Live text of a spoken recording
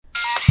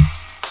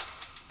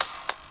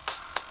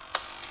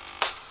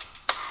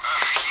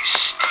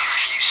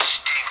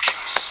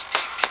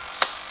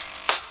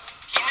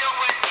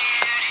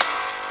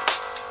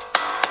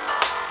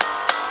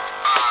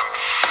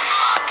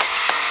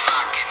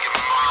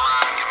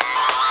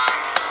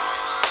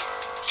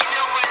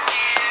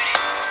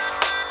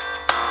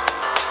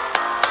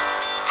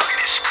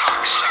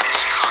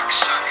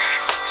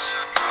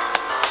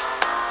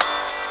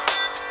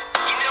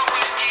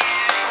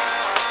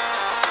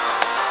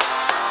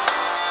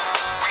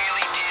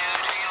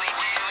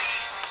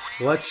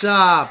What's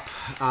up?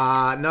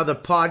 Another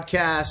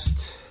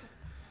podcast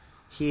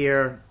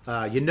here.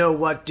 You know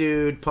what,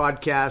 dude?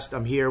 Podcast.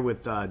 I'm here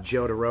with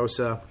Joe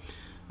DeRosa,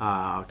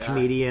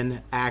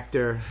 comedian,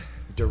 actor,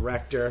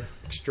 director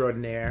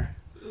extraordinaire.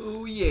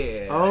 Oh,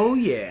 yeah. Oh,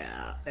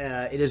 yeah.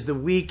 It is the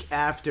week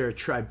after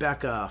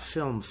Tribeca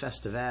Film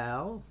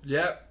Festival.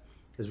 Yep.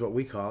 Is what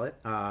we call it.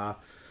 What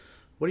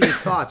are your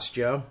thoughts,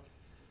 Joe?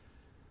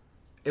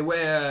 It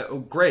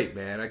went great,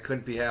 man. I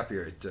couldn't be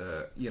happier.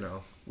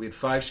 We had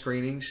 5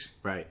 screenings.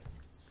 Right.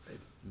 The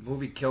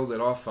movie killed it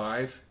all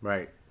 5.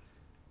 Right.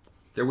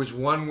 There was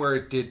one where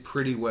it did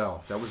pretty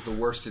well. That was the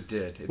worst it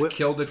did. It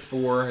killed at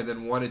 4, and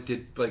then one it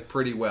did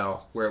pretty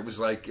well, where it was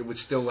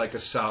still like a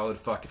solid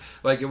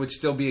it would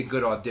still be a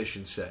good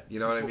audition set. You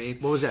know what I mean?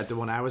 What was that? The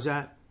one I was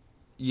at?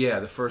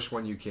 Yeah, the first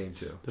one you came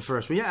to. The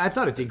first one. Yeah, I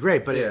thought it did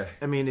great, but yeah.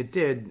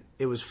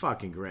 It was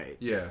fucking great.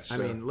 Yeah. So. I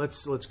mean,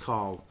 let's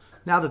call,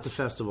 now that the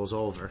festival's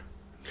over,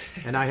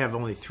 and I have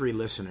only 3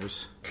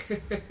 listeners.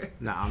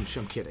 No, I'm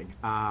kidding.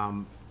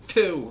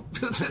 2.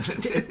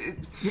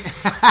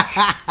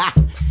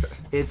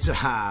 It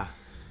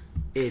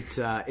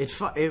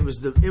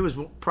was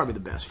probably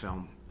the best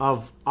film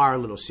of our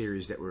little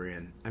series that we're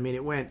in. I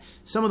mean,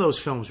 some of those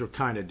films were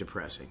kind of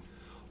depressing.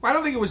 Well, I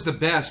don't think it was the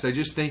best. I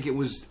just think it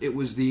was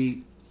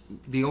the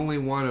only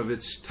one of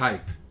its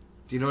type.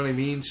 Do you know what I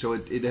mean? So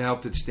it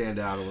helped it stand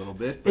out a little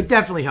bit. It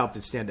definitely helped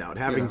it stand out.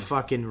 Having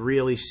fucking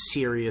really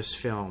serious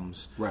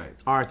films, right?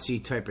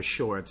 Artsy type of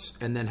shorts,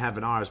 and then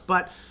having ours.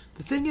 But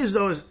the thing is,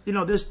 though,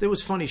 there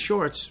was funny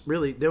shorts.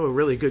 Really, they were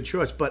really good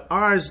shorts. But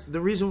ours,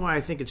 the reason why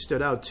I think it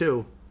stood out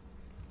too,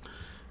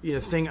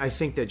 thing I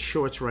think that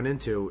shorts run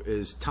into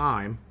is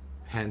time,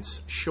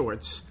 hence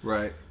shorts.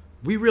 Right.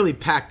 We really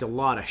packed a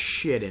lot of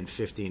shit in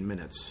 15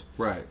 minutes.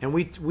 Right. And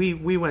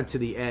we went to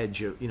the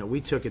edge of,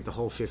 we took it the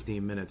whole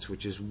 15 minutes,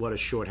 which is what a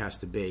short has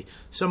to be.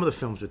 Some of the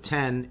films were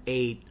 10,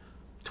 8,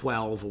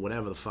 12, or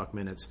whatever the fuck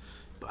minutes.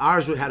 But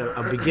ours had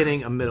a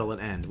beginning, a middle, and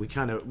end. We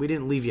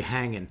didn't leave you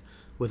hanging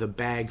with a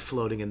bag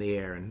floating in the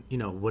air and,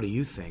 what do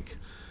you think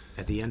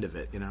at the end of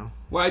it,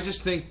 Well, I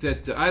just think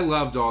that I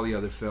loved all the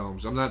other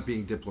films. I'm not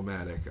being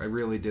diplomatic. I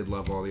really did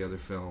love all the other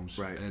films.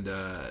 Right. And,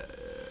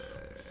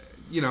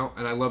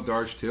 and I loved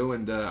ours too.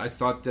 And I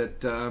thought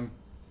that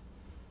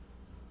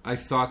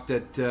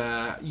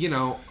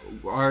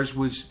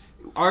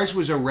ours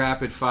was a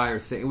rapid fire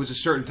thing. It was a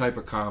certain type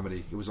of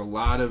comedy. There was a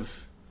lot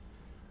of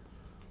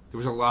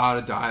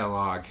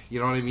dialogue. You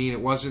know what I mean? It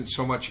wasn't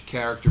so much a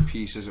character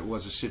piece as it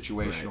was a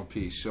situational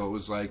piece. So it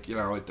was like,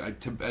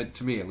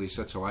 to me at least,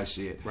 that's how I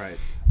see it. Right.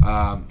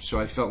 So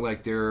I felt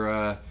like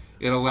it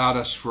allowed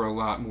us for a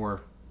lot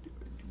more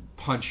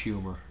punch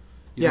humor.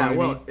 You know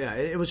what I mean? Yeah,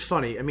 it was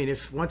funny. I mean,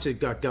 once it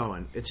got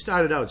going, it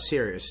started out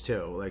serious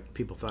too. Like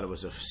people thought it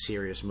was a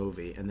serious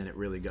movie, and then it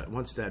really got.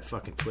 Once that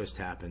fucking twist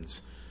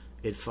happens,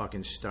 it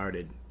fucking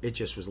started. It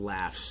just was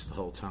laughs the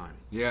whole time.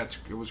 Yeah,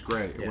 it was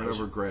great. It went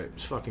over great. It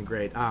was fucking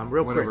great.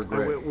 Real quick,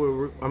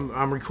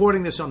 I'm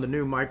recording this on the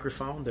new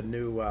microphone. The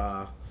new.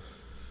 I'm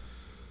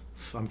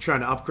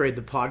trying to upgrade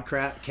the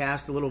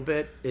podcast a little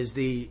bit. Is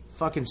the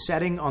fucking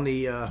setting on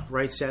the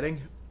right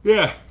setting?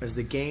 Yeah. Is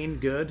the gain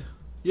good?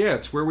 Yeah,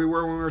 it's where we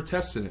were when we were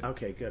testing it.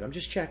 Okay, good. I'm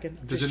just checking.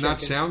 Does it not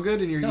sound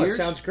good in your ears? No, it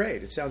sounds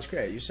great. It sounds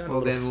great. You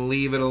sound then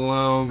leave it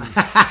alone.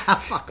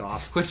 Fuck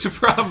off. What's the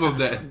problem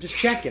then? I'm just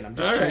checking. All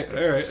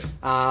right.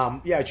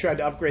 I tried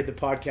to upgrade the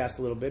podcast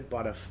a little bit.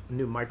 Bought a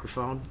new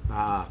microphone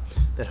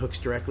that hooks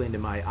directly into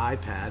my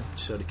iPad,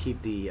 so to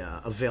keep the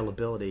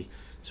availability,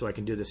 so I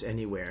can do this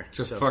anywhere. It's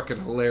a fucking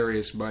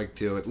hilarious mic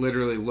too. It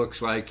literally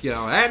looks like,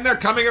 and they're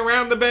coming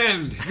around the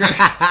bend.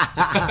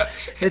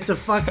 It's a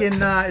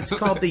fucking, it's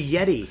called the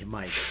Yeti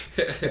mic.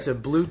 It's a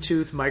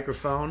Bluetooth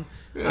microphone.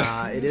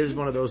 It is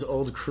one of those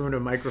old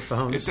crooner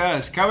microphones. It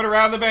does. Coming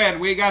around the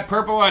bend, we got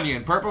Purple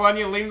Onion. Purple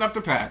Onion leading up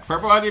the pack.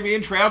 Purple Onion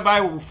being trailed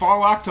by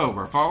Fall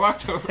October.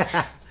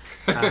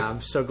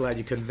 I'm so glad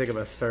you couldn't think of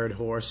a third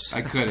horse.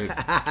 I couldn't.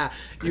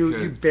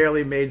 You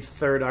barely made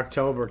third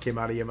October came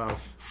out of your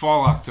mouth.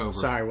 Fall October.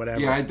 Sorry,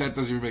 whatever. Yeah, that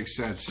doesn't even make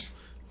sense.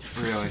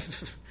 Really.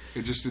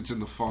 It's in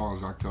the fall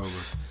is October.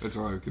 That's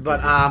all I could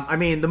But,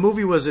 the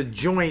movie was a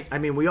joint. I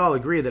mean, we all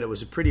agree that it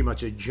was pretty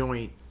much a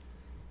joint.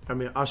 I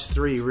mean, us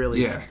 3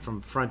 really,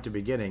 from front to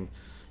beginning,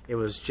 it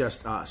was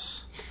just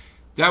us.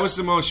 That was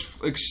the most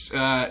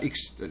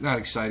not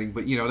exciting,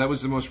 but that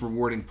was the most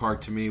rewarding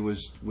part to me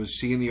was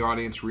seeing the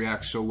audience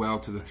react so well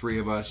to the 3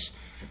 of us,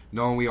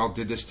 knowing we all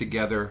did this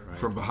together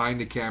from behind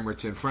the camera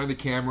to in front of the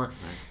camera,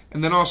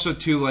 and then also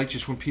too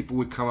just when people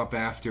would come up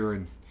after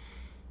and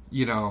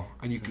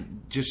and you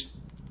could just.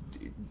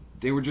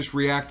 They were just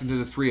reacting to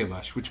the 3 of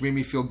us, which made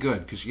me feel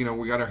good because,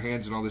 we got our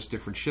hands in all this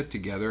different shit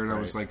together. And I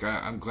was like,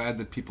 I'm glad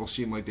that people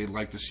seem like they'd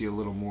like to see a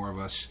little more of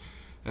us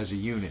as a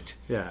unit.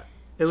 Yeah.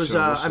 It was,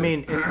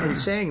 in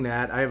saying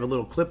that, I have a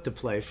little clip to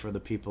play for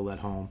the people at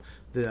home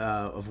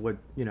of what,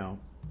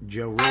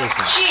 Joe really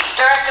thought. Sheep,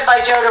 directed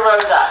by Joe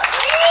DeRosa.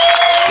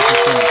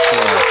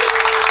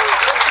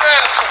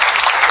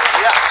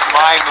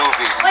 My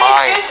movie.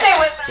 Please do stay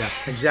with us.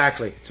 Yeah,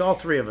 exactly. It's all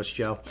 3 of us,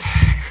 Joe.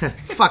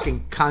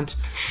 Fucking cunt.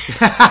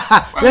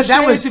 I'm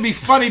saying it to be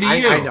funny to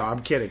you. I know.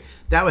 I'm kidding.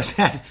 That was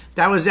at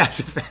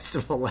the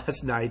festival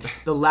last night.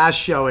 The last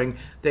showing,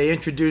 they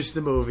introduced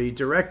the movie,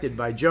 directed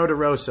by Joe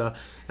DeRosa,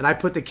 and I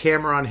put the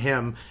camera on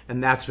him,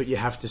 and that's what you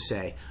have to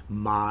say.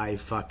 My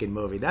fucking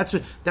movie. That's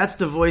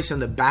the voice on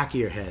the back of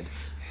your head.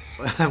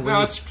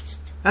 No,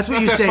 that's what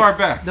not you that say. far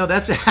back. No,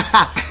 that's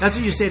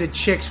what you say to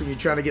chicks when you're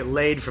trying to get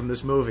laid from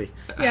this movie.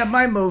 Yeah,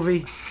 my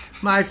movie.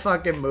 My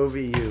fucking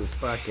movie, you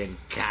fucking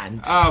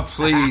cunt. Oh,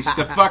 please.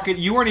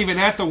 You weren't even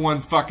at the one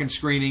fucking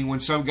screening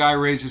when some guy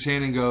raised his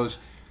hand and goes,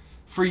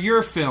 for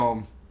your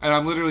film, and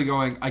I'm literally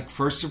going,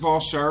 first of all,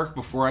 sir,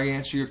 before I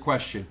answer your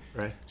question,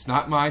 right. It's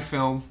not my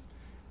film.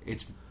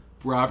 It's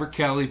Robert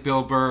Kelly,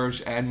 Bill Burr's,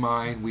 and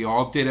mine. We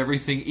all did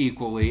everything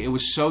equally. It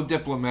was so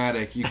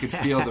diplomatic. You could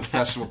feel the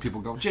festival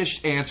people go,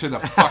 just answer the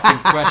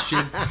fucking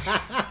question.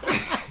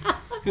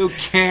 Who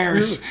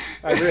cares?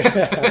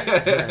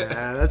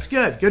 That's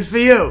good. Good for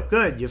you.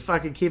 Good. You're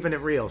fucking keeping it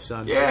real,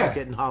 son. Yeah. You're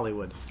getting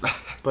Hollywood.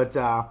 But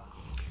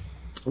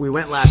we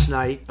went last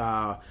night.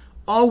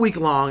 All week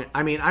long.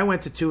 I mean, I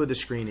went to 2 of the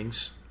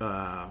screenings. Did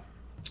I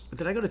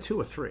go to 2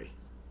 or 3?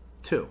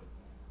 2.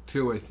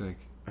 2, I think.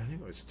 I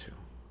think it was 2.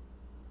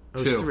 It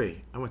was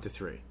 3. I went to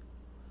 3.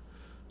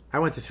 I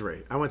went to 3.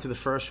 I went to the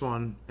first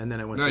one, and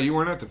then I went No, to... you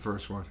weren't at the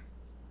first one.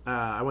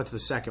 I went to the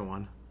second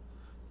one.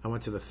 I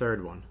went to the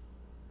third one.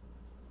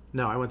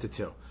 No, I went to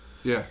 2.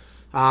 Yeah.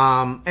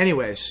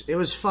 Anyways, it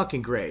was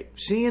fucking great.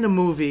 Seeing a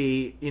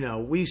movie,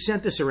 we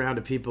sent this around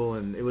to people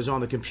and it was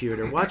on the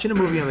computer. Watching a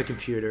movie on the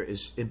computer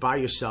is by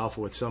yourself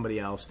or with somebody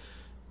else.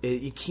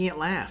 You can't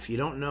laugh. You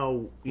don't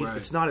know. Right.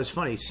 It's not as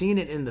funny. Seeing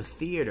it in the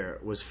theater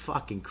was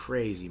fucking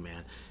crazy,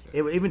 man.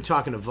 Even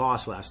talking to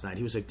Voss last night,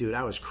 he was like, dude,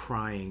 I was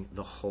crying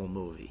the whole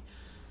movie.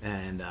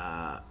 And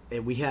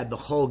we had the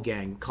whole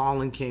gang.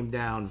 Colin came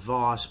down,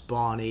 Voss,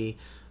 Bonnie,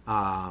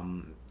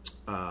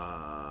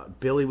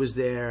 Billy was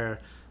there,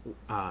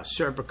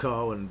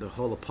 Serpico and the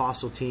whole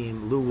Apostle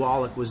team. Lou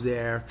Wallach was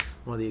there,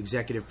 one of the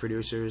executive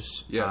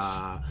producers.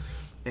 Yes.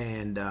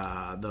 And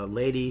the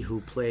lady who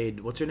played,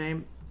 what's her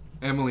name?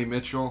 Emily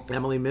Mitchell.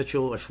 Emily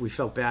Mitchell. We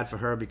felt bad for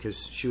her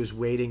because she was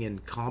waiting in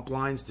comp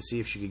lines to see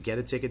if she could get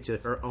a ticket to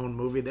her own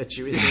movie that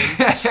she was in.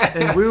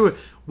 And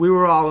we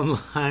were all in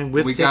line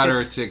with tickets. We got her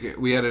a ticket.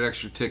 We had an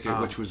extra ticket,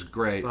 which was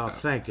great. Oh,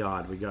 thank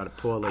God we got a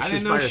poor lady. I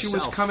didn't know she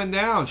was coming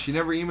down. She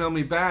never emailed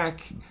me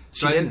back.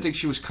 So I didn't think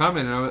she was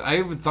coming. And I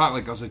even thought,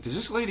 I was like, does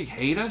this lady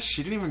hate us?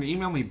 She didn't even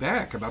email me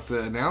back about the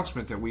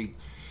announcement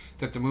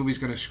that the movie's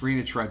going to screen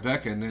at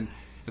Tribeca. And then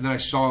I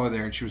saw her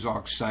there, and she was all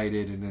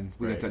excited, and then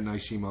we got that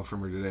nice email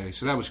from her today.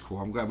 So that was cool.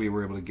 I'm glad we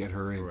were able to get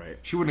her in. Right.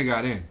 She wouldn't have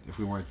got in if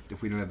we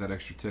didn't have that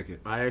extra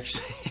ticket. I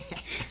actually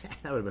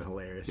that would have been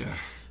hilarious. Yeah.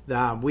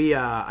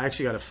 I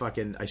actually got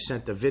I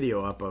sent the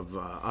video up of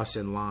us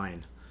in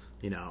line.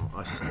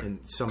 Us in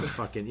some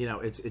fucking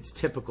it's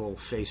typical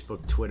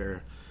Facebook,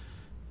 Twitter,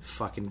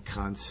 fucking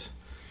cunts.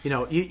 You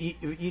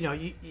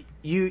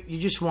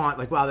just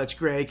want wow, that's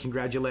great,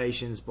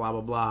 congratulations, blah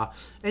blah blah,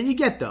 and you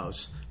get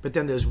those. But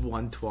then there's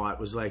one twat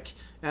was like,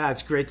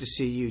 it's great to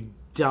see you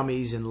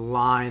dummies in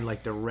line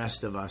like the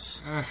rest of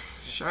us.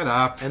 Shut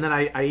up. And then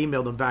I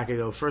emailed them back. I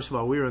go, first of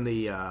all, we were in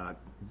the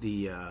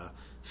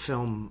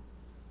film,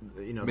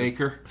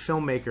 Maker?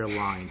 Filmmaker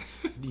line.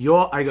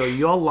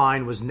 Your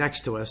line was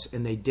next to us,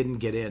 and they didn't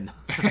get in.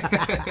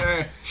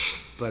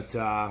 But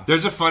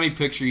there's a funny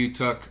picture you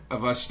took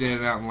of us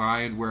standing out in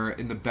line where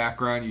in the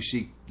background you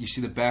see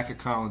the back of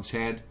Colin's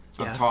head.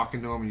 I'm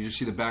talking to him and you just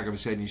see the back of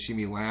his head and you see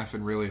me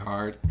laughing really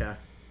hard. Yeah.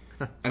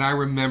 And I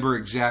remember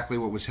exactly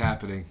what was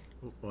happening.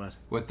 What?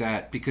 With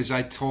that. Because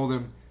I told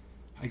him,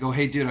 I go,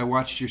 hey dude, I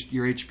watched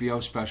your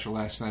HBO special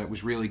last night. It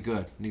was really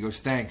good. And he goes,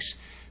 thanks.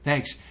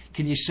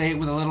 Can you say it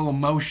with a little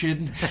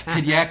emotion?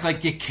 Can you act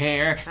like you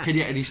care?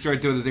 And he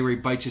started doing the thing where he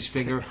bites his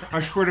finger.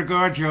 I swear to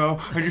God, Joe,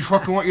 I just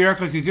fucking want you to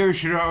act like you give a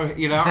shit,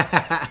 And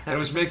it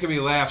was making me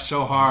laugh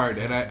so hard.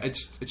 And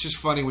it's just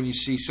funny when you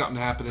see something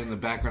happen in the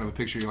background of a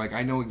picture. You're like,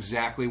 I know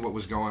exactly what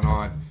was going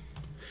on.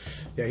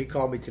 Yeah, he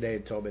called me today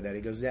and told me that.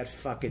 He goes, that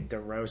fucking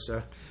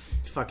DeRosa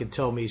fucking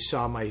told me he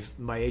saw my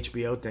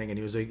HBO thing, and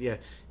he was like, yeah,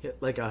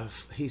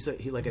 he's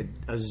like a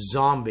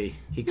zombie.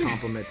 He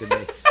complimented me.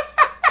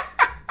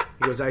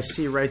 He goes, I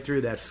see right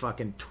through that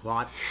fucking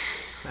twat.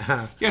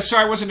 Yeah,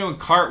 sorry, I wasn't doing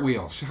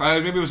cartwheels.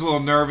 Maybe I was a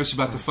little nervous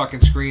about the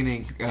fucking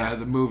screening,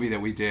 the movie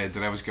that we did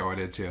that I was going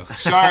into.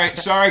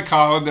 Sorry,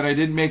 Colin, that I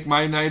didn't make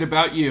my night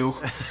about you.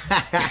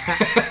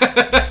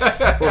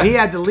 Well, he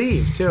had to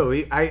leave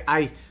too.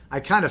 I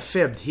kind of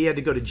fibbed. He had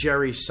to go to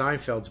Jerry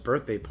Seinfeld's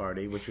birthday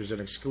party, which was an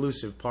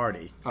exclusive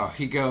party. Oh,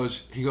 he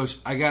goes,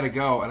 I gotta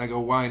go, and I go,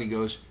 why? And he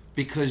goes,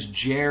 because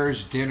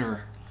Jer's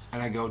dinner,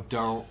 and I go,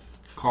 don't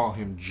call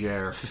him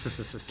Jer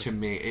to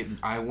me.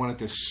 I wanted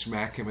to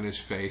smack him in his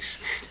face.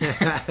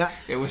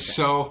 It was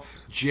so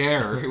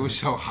Jer. It was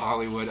so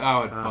Hollywood.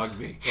 Oh, it bugged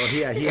me. Well,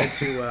 yeah, he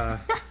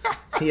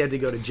had to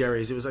go to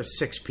Jerry's. It was like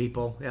 6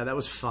 people. Yeah, that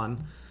was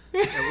fun.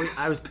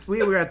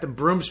 We were at the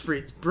Broom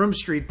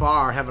Street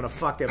bar having a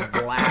fucking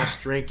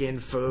blast, drinking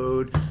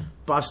food,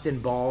 busting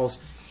balls.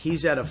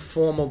 he's at a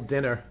formal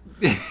dinner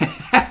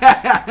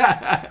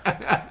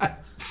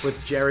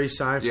with Jerry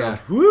Seinfeld. Yeah.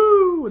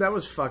 Woo! That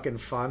was fucking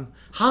fun.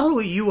 How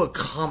are you a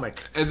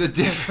comic? And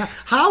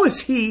How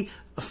is he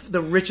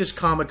the richest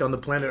comic on the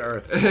planet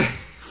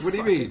Earth? What do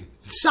you mean?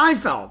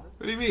 Seinfeld.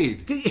 What do you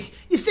mean?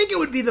 You think it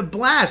would be the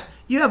blast?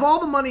 You have all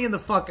the money in the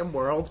fucking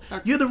world.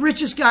 You're the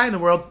richest guy in the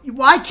world.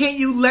 Why can't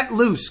you let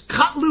loose?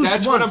 Cut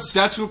loose once.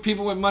 That's what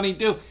people with money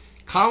do.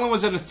 Colin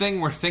was at a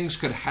thing where things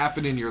could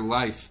happen in your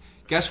life.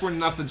 Guess where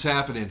nothing's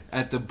happening?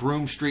 At the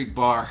Broome Street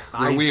Bar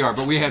where we are.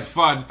 But we had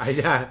fun.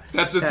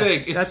 That's the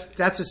thing.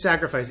 That's a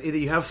sacrifice. Either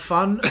you have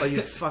fun or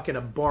you're fucking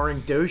a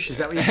boring douche. Is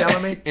that what you're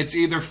telling me? It's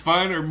either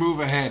fun or move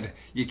ahead.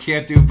 You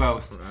can't do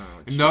both.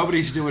 Oh,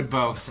 nobody's doing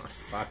both. Oh,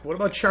 fuck. What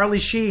about Charlie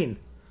Sheen?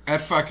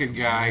 That fucking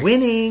guy.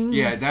 Winning.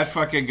 Yeah, that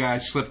fucking guy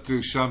slipped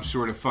through some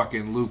sort of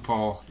fucking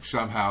loophole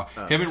somehow.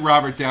 Him and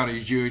Robert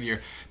Downey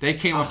Jr., they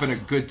came up in a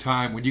good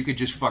time when you could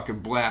just fucking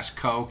blast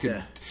coke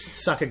and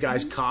suck a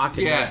guy's cock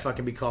and not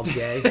fucking be called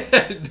gay.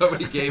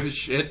 Nobody gave a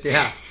shit.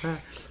 Yeah.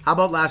 How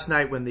about last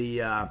night when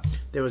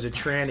there was a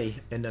tranny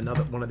in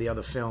one of the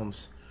other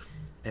films,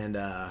 and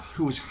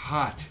who was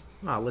hot?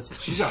 Oh,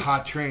 she's a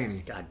hot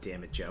tranny. God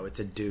damn it, Joe! It's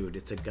a dude.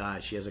 It's a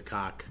guy. She has a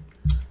cock.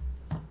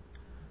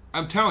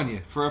 I'm telling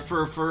you, for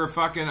a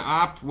fucking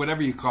op,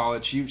 whatever you call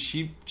it, she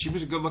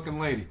was a good looking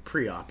lady.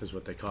 Pre-op is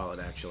what they call it,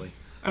 actually.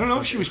 I don't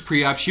know if she was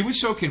pre-op. She was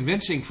so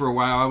convincing for a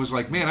while. I was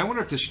like, man, I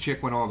wonder if this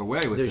chick went all the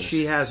way with this.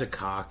 She has a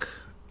cock.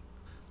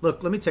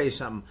 Look, let me tell you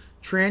something.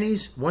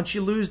 Trannies, once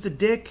you lose the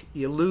dick,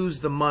 you lose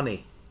the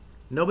money.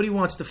 Nobody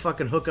wants to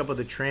fucking hook up with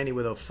a tranny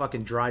with a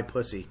fucking dry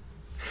pussy.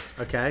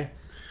 Okay?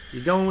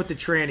 You're going with the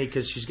tranny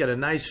because she's got a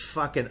nice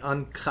fucking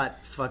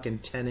uncut fucking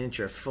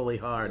 10-incher fully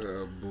hard.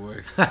 Oh,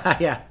 boy.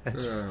 Yeah.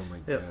 Oh, my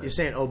God. You're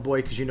saying, oh,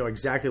 boy, because you know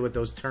exactly what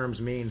those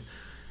terms mean.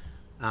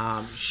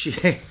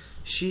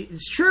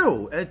 It's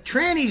true. A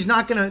tranny's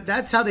not going to...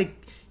 That's how they...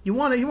 You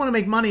want to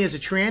make money as a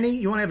tranny?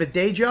 You want to have a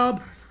day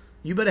job?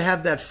 You better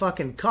have that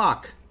fucking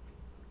cock.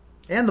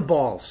 And the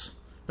balls.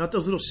 Not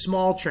those little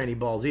small tranny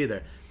balls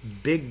either.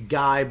 Big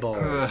guy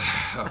balls.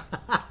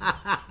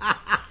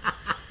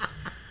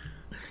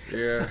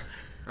 Yeah.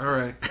 All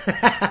right.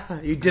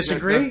 You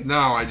disagree? No,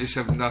 I just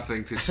have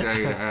nothing to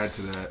say to add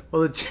to that.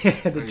 Well,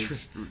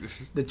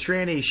 the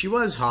tranny, she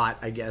was hot,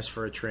 I guess,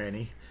 for a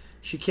tranny.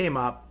 She came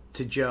up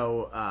to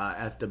Joe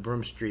at the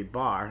Broome Street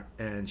Bar,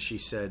 and she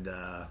said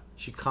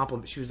she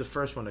was the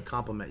first one to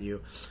compliment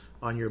you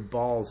on your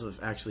balls of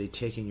actually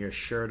taking your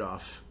shirt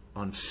off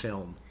on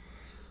film.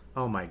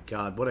 Oh, my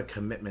God. What a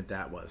commitment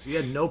that was. You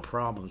had no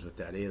problems with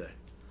that either.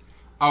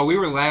 Oh, we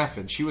were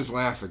laughing. She was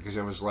laughing because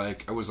I was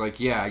like,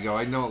 yeah. I go,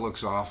 I know it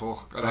looks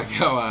awful, but I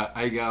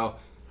go,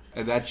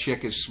 and that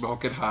chick is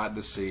smoking hot in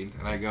the scene,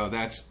 and I go,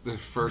 that's the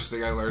first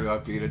thing I learned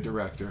about being a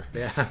director.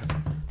 Yeah.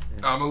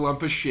 I'm a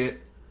lump of shit.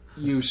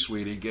 You,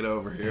 sweetie, get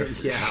over here.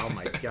 Yeah. Oh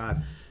my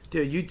God,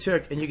 dude, you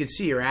took, and you could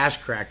see your ass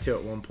crack too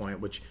at one point,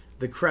 which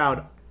the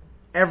crowd.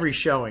 Every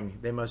showing,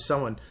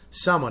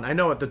 someone. I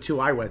know at the two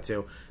I went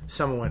to,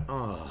 someone went,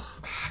 oh.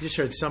 I just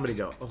heard somebody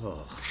go,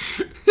 oh.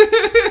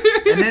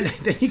 And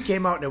then you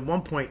came out, and at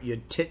one point, your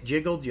tit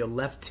jiggled, your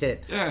left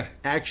tit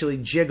actually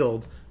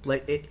jiggled.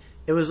 Like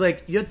it was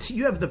like you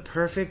have the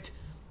perfect,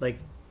 like,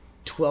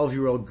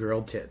 12-year-old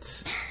girl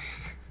tits,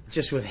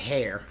 just with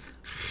hair.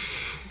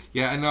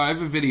 Yeah, I know. I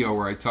have a video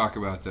where I talk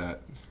about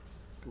that.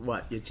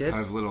 What, your tits? I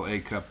have little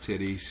A-cup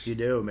titties. You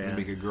do, man.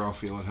 They make a girl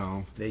feel at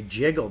home. They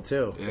jiggle,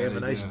 too. Yeah, they have a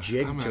nice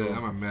jig to them.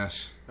 I'm a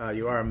mess.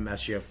 You are a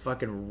mess. You have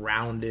fucking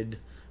rounded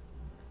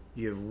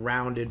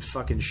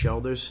fucking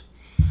shoulders.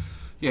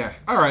 Yeah,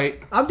 all right.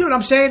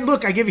 I'm saying,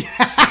 look, I give you...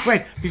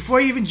 Wait,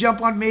 before you even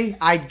jump on me,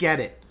 I get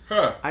it.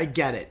 Huh. I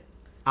get it.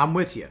 I'm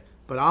with you.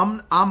 But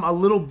I'm a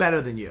little better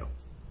than you.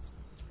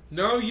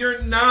 No,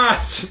 you're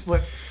not.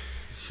 What?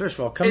 First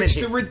of all, come in here. It's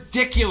the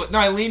ridiculous... No,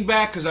 I leaned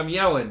back because I'm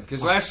yelling.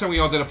 Because last time we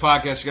all did a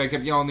podcast, the guy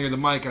kept yelling near the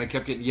mic, and I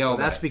kept getting yelled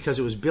at. That's because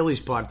it was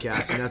Billy's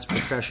podcast, and that's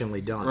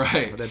professionally done.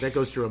 Right. That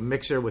goes through a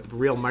mixer with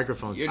real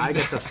microphones. I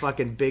get the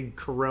fucking big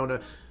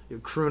crooner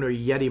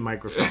Yeti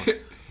microphone.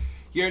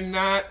 You're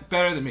not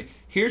better than me.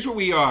 Here's what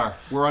we are.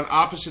 We're on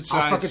opposite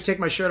sides. I'll fucking take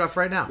my shirt off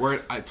right now.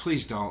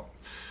 Please don't.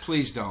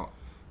 Please don't.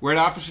 We're at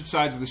opposite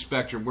sides of the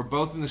spectrum. We're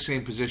both in the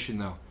same position,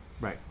 though.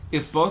 Right.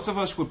 If both of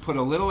us would put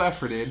a little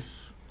effort in...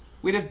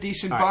 We'd have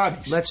decent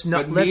bodies.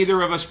 But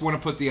neither of us want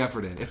to put the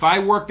effort in. If I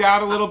worked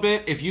out a little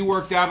bit, if you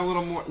worked out a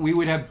little more, we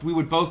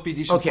would both be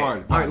decent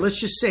bodies. All right,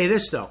 let's just say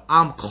this, though.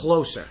 I'm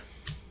closer.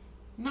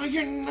 No,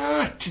 you're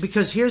not.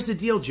 Because here's the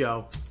deal,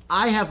 Joe.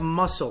 I have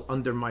muscle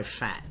under my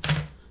fat.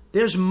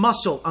 There's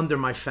muscle under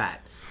my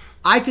fat.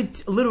 I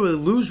could literally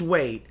lose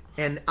weight,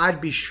 and I'd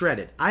be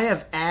shredded. I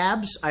have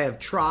abs. I have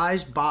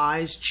tris,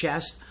 bis,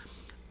 chest.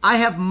 I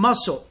have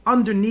muscle.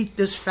 Underneath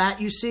this fat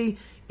you see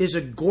is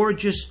a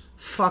gorgeous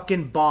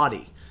fucking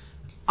body.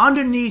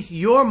 Underneath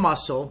your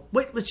muscle,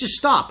 wait, let's just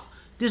stop.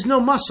 There's no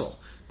muscle.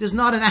 There's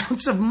not an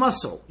ounce of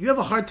muscle. You have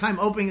a hard time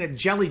opening a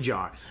jelly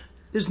jar.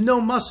 There's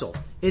no muscle.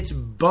 It's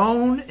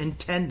bone and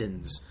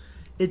tendons.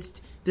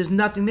 There's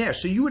nothing there.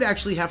 So you would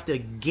actually have to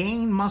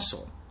gain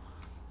muscle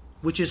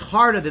which is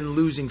harder than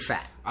losing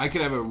fat. I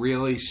could have a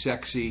really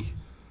sexy,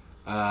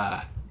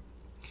 like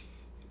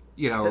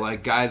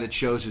guy that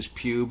shows his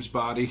pubes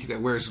body,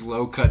 that wears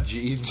low-cut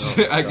jeans.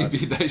 I could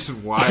be nice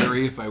and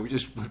wiry if I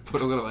just would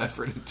put a little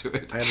effort into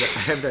it. I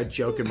have that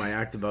joke in my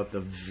act about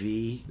the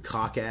V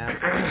cock ab.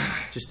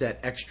 Just that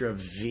extra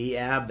V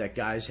ab that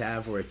guys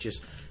have where it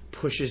just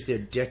pushes their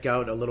dick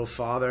out a little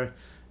farther.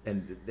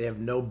 And they have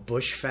no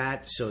bush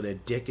fat, so their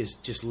dick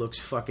just looks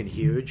fucking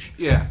huge.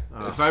 Yeah.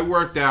 If I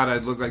worked out,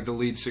 I'd look like the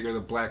lead singer of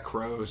the Black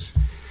Crowes.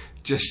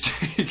 Just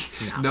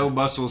no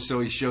muscles, so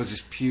he shows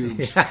his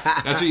pubes.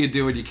 That's what you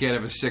do when you can't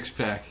have a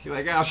six-pack. You're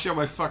like, I'll show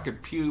my fucking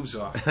pubes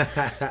off.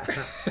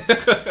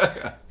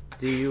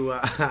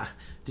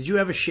 Did you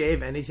ever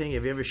shave anything?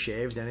 Have you ever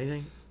shaved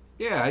anything?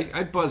 Yeah,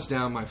 I buzzed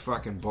down my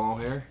fucking ball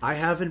hair. I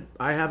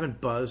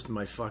haven't buzzed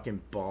my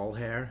fucking ball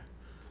hair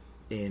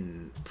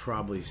in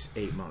probably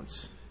 8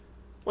 months.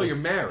 Well, you're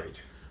married.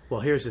 Well,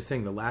 here's the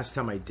thing. The last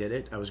time I did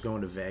it, I was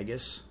going to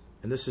Vegas.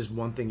 And this is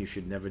one thing you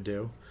should never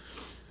do.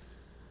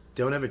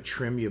 Don't ever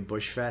trim your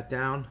bush fat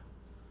down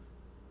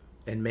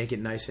and make it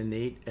nice and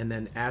neat. And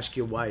then ask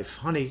your wife,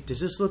 honey, does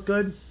this look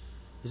good?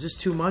 Is this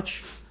too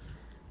much?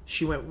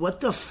 She went,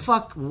 what the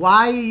fuck?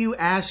 Why are you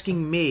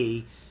asking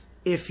me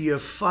if your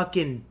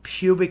fucking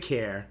pubic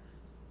hair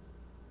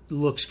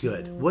looks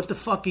good? What the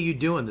fuck are you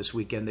doing this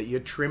weekend that you're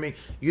trimming?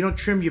 You don't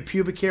trim your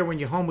pubic hair when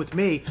you're home with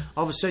me.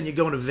 All of a sudden you're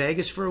going to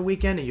Vegas for a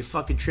weekend and you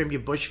fucking trim your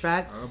bush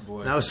fat. Oh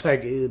boy. And I was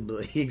like,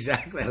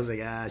 exactly. I was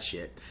like,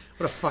 shit.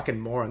 What a fucking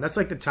moron. That's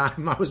like the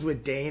time I was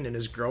with Dane and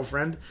his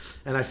girlfriend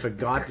and I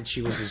forgot that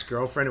she was his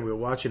girlfriend and we were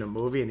watching a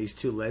movie and these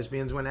two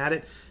lesbians went at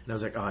it and I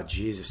was like, oh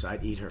Jesus,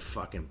 I'd eat her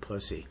fucking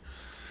pussy.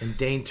 And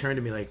Dane turned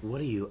to me like, what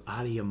are you,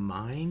 out of your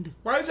mind?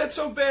 Why is that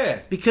so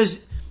bad? Because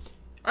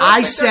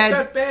I said that's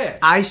that bad.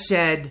 I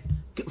said,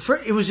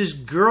 it was his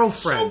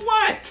girlfriend. So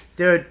what?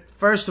 Dude,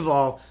 first of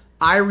all,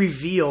 I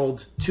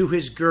revealed to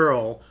his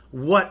girl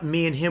what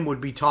me and him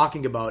would be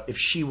talking about if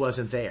she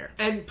wasn't there.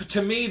 And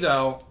to me,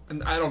 though,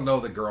 and I don't know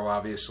the girl,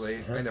 obviously.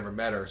 I never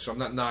met her, so I'm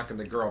not knocking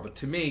the girl. But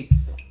to me,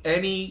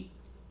 any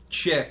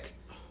chick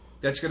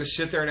that's going to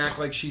sit there and act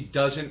like she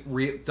doesn't,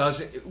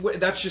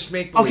 that's just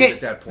make-believe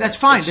at that point. That's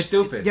fine. It's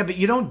stupid. Yeah, but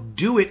you don't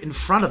do it in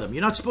front of them.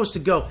 You're not supposed to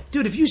go,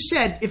 dude, if you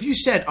said,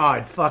 oh,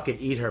 I'd fucking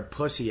eat her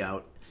pussy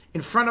out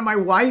in front of my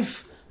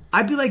wife,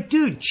 I'd be like,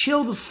 dude,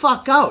 chill the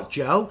fuck out,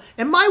 Joe.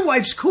 And my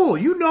wife's cool.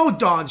 You know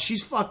Dawn,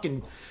 she's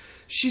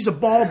a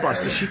ball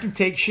buster. She can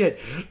take shit.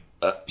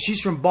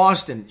 She's from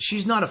Boston.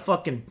 She's not a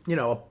fucking,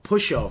 a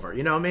pushover.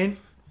 You know what I mean?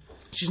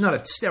 She's not a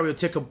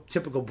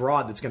stereotypical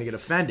broad that's going to get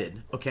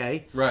offended,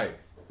 okay? Right.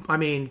 I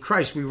mean,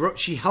 Christ,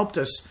 she helped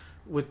us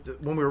when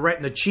we were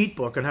writing the cheat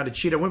book on how to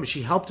cheat on women.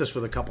 She helped us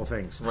with a couple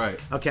things. Right.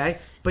 Okay?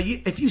 But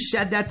if you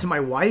said that to my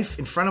wife,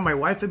 in front of my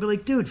wife, I'd be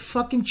like, dude,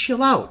 fucking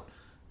chill out.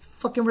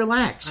 Fucking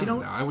relax. You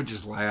know? I would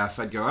just laugh.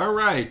 I'd go, all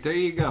right, there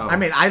you go. I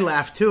mean, I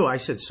laughed too. I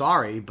said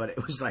sorry, but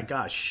it was like,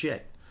 oh,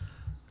 shit.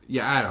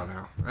 Yeah, I don't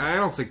know. I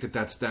don't think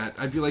that's that.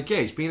 I'd be like,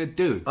 yeah, he's being a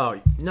dude.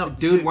 Oh, no.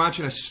 Dude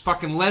watching a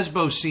fucking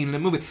lesbo scene in a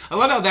movie. I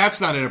love how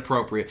that's not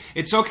inappropriate.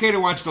 It's okay to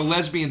watch the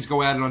lesbians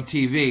go at it on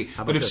TV,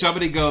 but if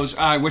somebody goes,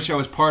 I wish I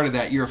was part of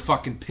that, you're a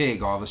fucking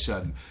pig all of a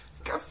sudden.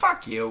 God,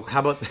 fuck you. How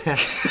about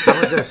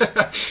this?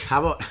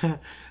 How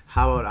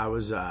about I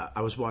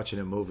was watching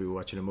a movie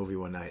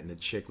one night, and the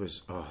chick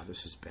was, oh,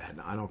 this is bad.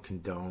 I don't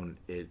condone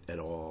it at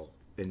all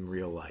in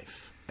real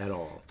life. At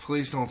all.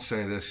 Please don't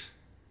say this.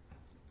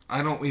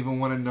 I don't even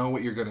want to know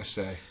what you're going to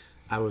say.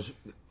 All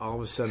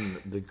of a sudden,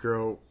 the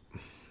girl...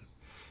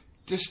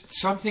 Just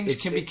some things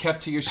can be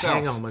kept to yourself.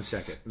 Hang on 1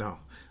 second. No.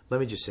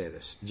 Let me just say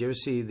this. Did you ever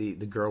see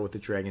the girl with the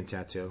dragon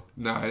tattoo?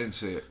 No, I didn't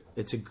see it.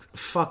 It's a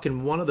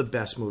fucking one of the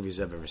best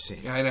movies I've ever seen.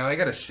 Yeah, I know. I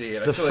got to see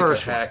it. The I feel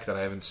first like a hack that I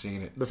haven't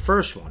seen it. The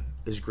first one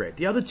is great.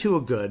 The other two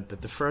are good,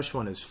 but the first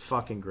one is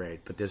fucking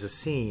great. But there's a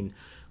scene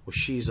where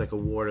she's like a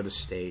ward of the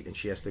state, and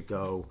she has to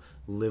go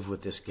live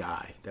with this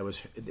guy.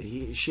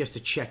 She has to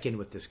check in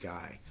with this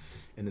guy,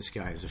 and this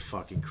guy is a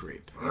fucking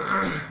creep.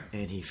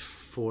 And he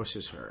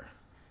forces her.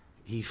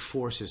 He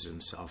forces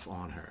himself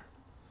on her.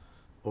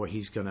 Or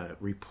he's going to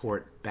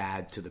report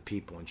bad to the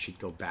people, and she'd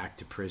go back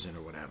to prison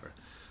or whatever.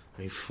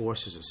 And he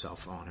forces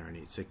himself on her, and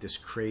it's like this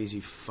crazy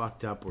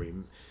fucked up where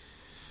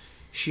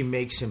she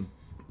makes him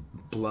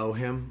blow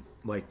him,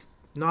 like,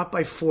 not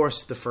by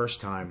force the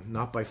first time,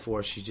 not by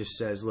force. She just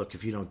says, look,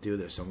 if you don't do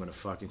this, I'm going to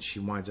fucking... She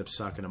winds up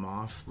sucking him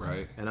off.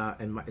 Right.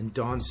 And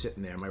Dawn's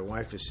sitting there. My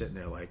wife is sitting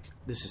there like,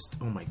 this is...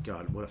 Oh, my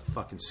God, what a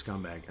fucking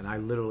scumbag. And I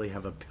literally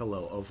have a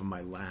pillow over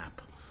my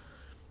lap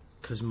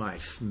because my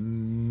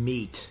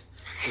meat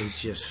is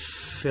just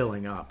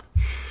filling up.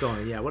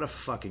 Going, yeah, what a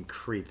fucking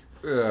creep.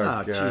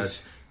 Oh, God.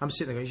 Geez. I'm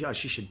sitting there going, yeah,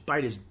 she should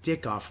bite his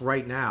dick off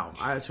right now.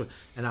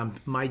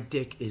 My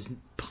dick is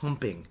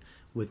pumping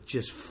with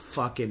just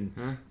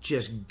fucking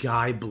just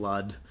guy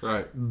blood.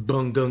 Right.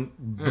 Bung, gung,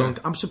 bung.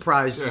 I'm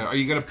surprised. Yeah. Are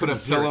you going to put a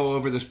pillow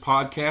over this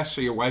podcast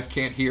so your wife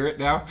can't hear it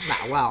now?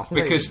 Nah, well,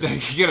 because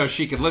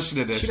she can listen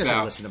to this she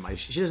doesn't now.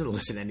 She doesn't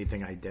listen to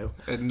anything I do.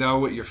 And know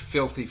what your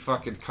filthy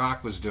fucking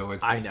cock was doing.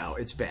 I know,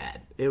 it's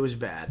bad. It was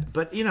bad.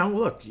 But,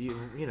 look,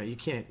 you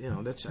can't,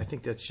 I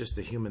think that's just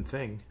a human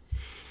thing.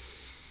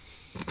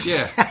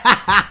 Yeah.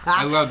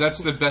 I love that's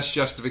the best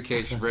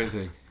justification for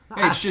anything.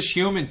 Hey, it's just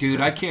human,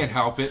 dude. I can't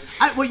help it.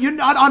 Well, you're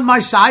not on my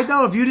side,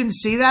 though, if you didn't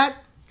see that?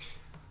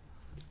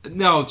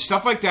 No,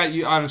 stuff like that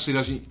honestly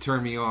doesn't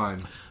turn me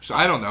on. So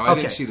I don't know. I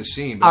didn't see the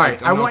scene. But all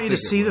right, I want you to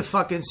see the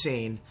fucking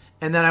scene,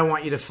 and then I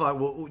want you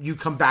to you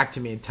come back to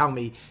me and tell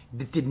me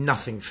it did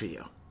nothing for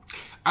you.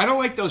 I don't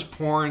like those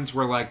porns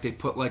where like they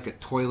put like a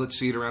toilet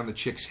seat around the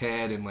chick's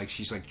head and like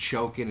she's like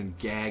choking and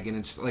gagging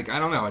and like I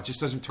don't know. It just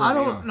doesn't turn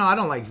me on. No, I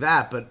don't like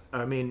that. But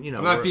I mean,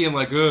 I'm not being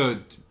like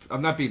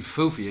I'm not being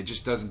foofy. It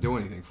just doesn't do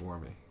anything for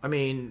me. I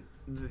mean,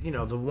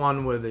 the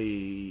one where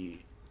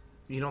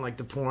like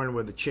the porn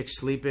where the chick's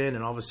sleeping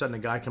and all of a sudden a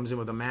guy comes in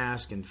with a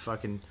mask and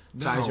fucking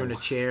ties her in a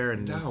chair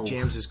and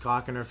jams his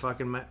cock in her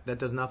fucking... That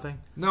does nothing?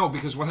 No,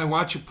 because when I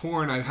watch a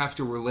porn, I have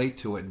to relate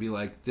to it and be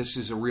like, this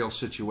is a real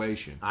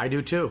situation. I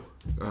do too.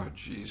 Oh,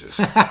 Jesus.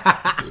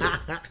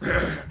 I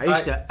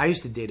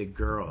used to date a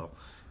girl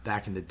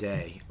back in the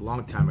day, a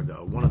long time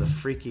ago. One of the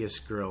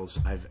freakiest girls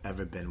I've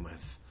ever been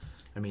with.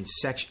 I mean,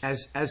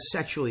 as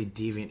sexually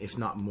deviant, if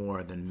not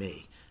more, than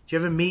me. Did you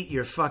ever meet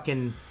your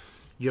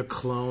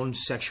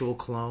sexual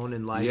clone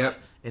in life? Yep.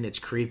 And it's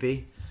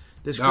creepy?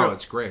 It's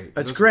great.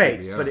 It's great,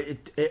 creepy, yeah. But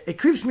it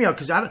creeps me out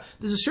because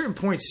there's a certain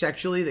point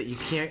sexually that you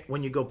can't,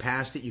 when you go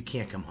past it, you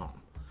can't come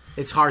home.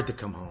 It's hard to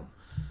come home.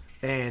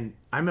 And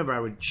I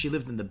remember she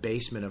lived in the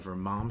basement of her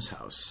mom's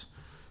house.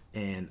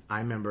 And I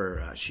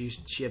remember she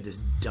had this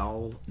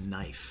dull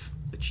knife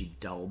that she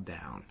dulled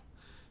down.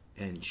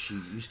 And she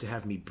used to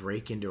have me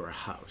break into her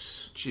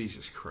house.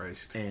 Jesus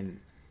Christ. And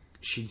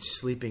she'd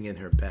sleeping in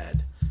her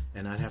bed.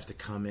 And I'd have to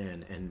come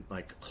in and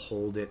like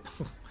hold the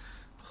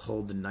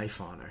knife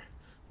on her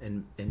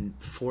and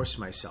force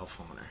myself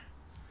on her.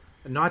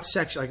 Not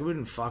sexual, like I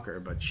wouldn't fuck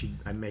her, but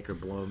I'd make her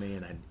blow me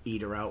and I'd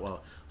eat her out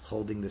while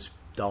holding this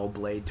dull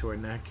blade to her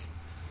neck.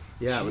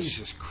 Yeah,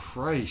 Jesus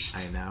Christ.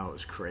 I know, it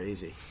was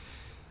crazy.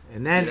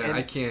 And then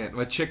I can't.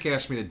 My chick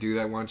asked me to do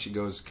that once. She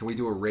goes, "Can we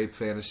do a rape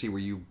fantasy where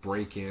you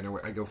break in?"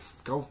 I go,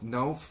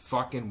 no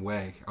fucking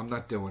way. I'm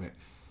not doing it.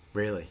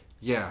 Really?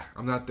 Yeah,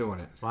 I'm not doing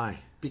it. Why?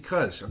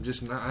 Because I'm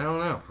just not. I don't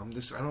know.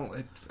 I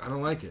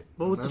don't like it.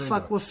 Well, what the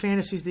fuck? What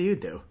fantasies do you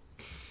do?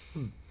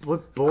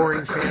 What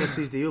boring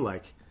fantasies do you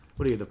like?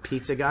 What are you, the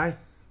pizza guy?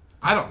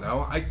 I don't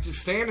know.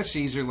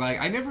 Fantasies are like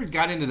I never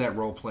got into that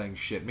role playing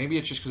shit. Maybe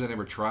it's just because I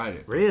never tried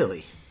it.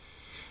 Really?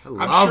 I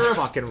love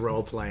fucking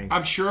role playing.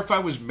 I'm sure if I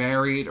was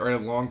married or a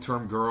long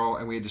term girl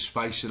and we had to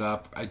spice it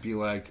up, I'd be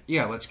like,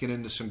 yeah, let's get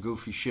into some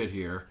goofy shit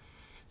here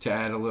to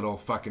add a little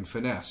fucking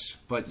finesse.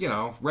 But,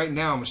 right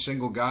now I'm a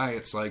single guy.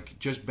 It's like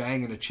just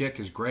banging a chick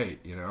is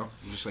great, I'm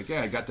just like,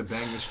 yeah, I got to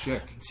bang this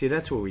chick. See,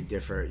 that's where we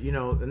differ,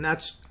 and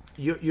that's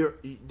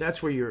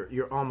that's where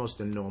you're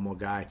almost a normal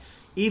guy.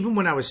 Even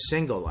when I was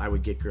single, I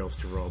would get girls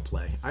to role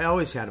play. I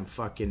always had them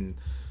fucking,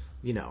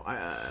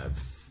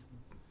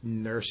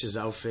 nurses'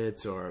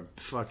 outfits or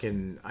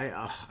fucking...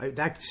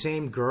 that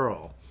same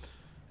girl,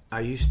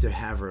 I used to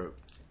have her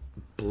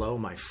blow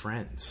my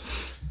friends.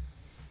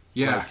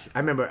 Yeah. Like, I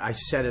remember I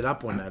set it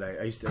up one night.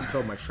 I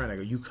told my friend, I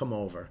go, you come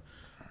over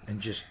and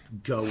just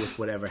go with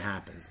whatever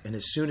happens. And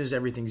as soon as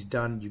everything's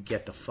done, you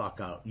get the fuck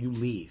out. You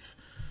leave.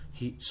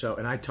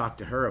 And I talked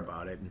to her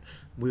about it, and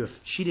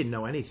she didn't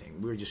know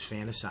anything. We were just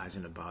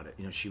fantasizing about it.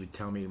 She would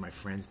tell me my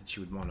friends that she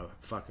would want to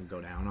fucking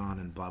go down on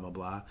and blah, blah,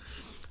 blah.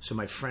 So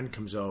my friend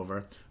comes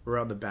over. We're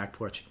on the back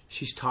porch.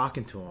 She's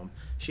talking to him.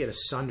 She had a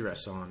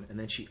sundress on, and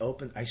then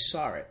I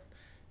saw it.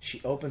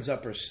 She opens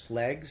up her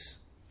legs,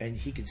 and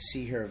he could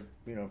see her,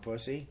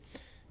 pussy.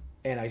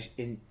 And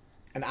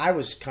I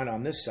was kind of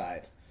on this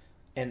side,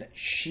 and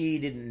she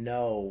didn't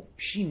know.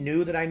 She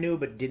knew that I knew,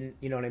 but didn't.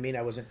 You know what I mean?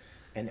 I wasn't.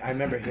 And I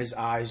remember his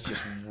eyes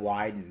just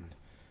widened,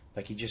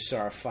 like he just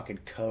saw a fucking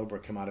cobra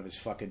come out of his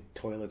fucking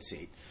toilet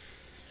seat.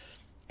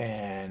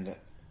 And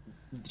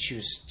she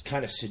was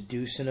kind of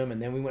seducing him,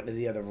 and then we went to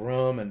the other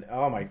room, and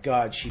oh my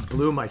God, she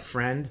blew my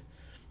friend.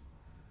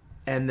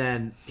 And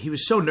then he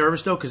was so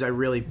nervous, though, because I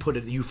really put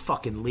it, you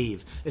fucking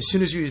leave. As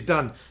soon as he was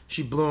done,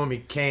 she blew him, he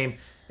came,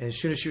 and as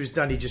soon as she was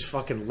done, he just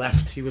fucking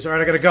left. He was, all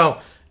right, I gotta go.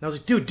 And I was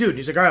like, dude. And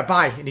he's like, all right,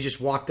 bye. And he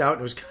just walked out,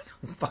 and it was kind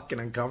of fucking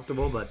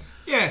uncomfortable, but...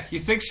 Yeah, you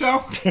think so?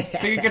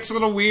 Think it gets a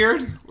little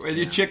weird when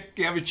you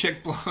have a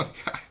chick blow a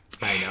guy?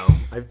 I know.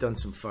 I've done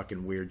some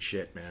fucking weird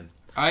shit, man.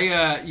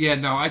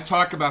 I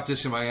talk about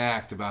this in my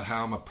act about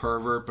how I'm a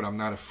pervert, but I'm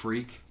not a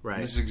freak. Right.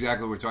 And this is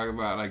exactly what we're talking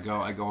about. I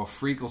go, a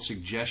freak will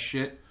suggest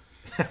shit.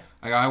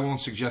 I won't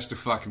suggest a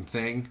fucking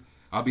thing.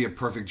 I'll be a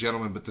perfect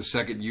gentleman, but the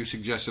second you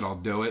suggest it, I'll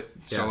do it.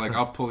 So, Yeah. like,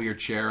 I'll pull your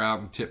chair out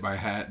and tip my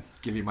hat,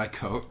 give you my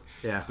coat.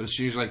 Yeah. But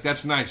she's like,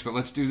 that's nice, but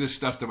let's do this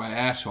stuff to my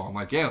asshole. I'm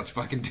like, yeah, let's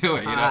fucking do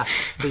it, you know?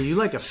 But you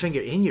like a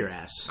finger in your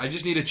ass. I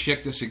just need a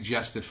chick to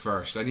suggest it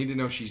first. I need to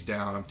know she's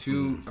down. I'm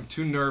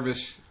too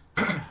nervous.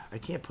 I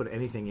can't put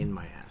anything in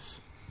my ass.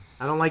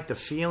 I don't like the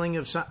feeling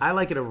of I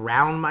like it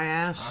around my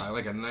ass. I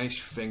like a nice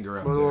finger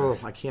up Oh,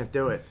 there. I can't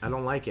do it. I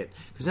don't like it.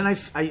 Because then I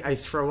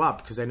throw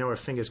up because I know her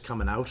finger's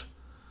coming out.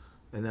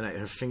 And then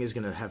her finger's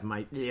going to have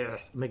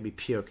make me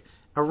puke.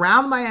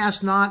 Around my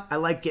ass, not. I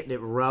like getting it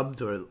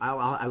rubbed. Or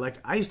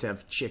I used to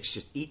have chicks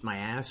just eat my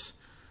ass.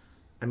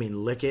 I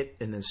mean, lick it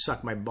and then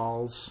suck my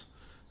balls.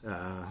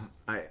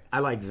 I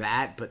like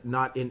that, but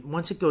not in.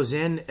 Once it goes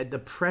in, the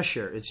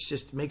pressure, it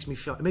makes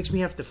me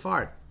have to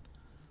fart.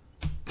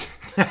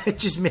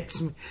 It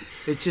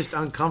it's just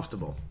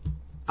uncomfortable.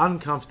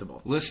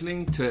 Uncomfortable.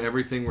 Listening to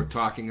everything we're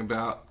talking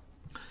about,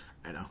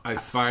 I know. I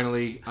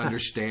finally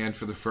understand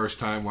for the first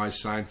time why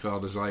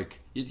Seinfeld is like,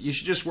 you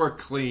should just work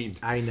clean.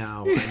 I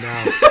know.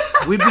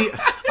 We'd be all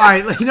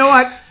right. You know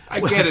what? I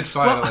get it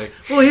finally.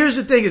 Well, here's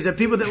the thing: is that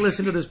people that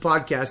listen to this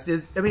podcast,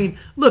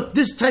 look,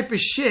 this type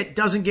of shit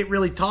doesn't get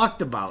really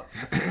talked about.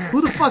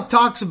 Who the fuck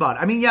talks about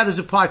it? I mean, yeah,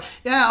 there's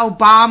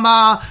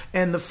Obama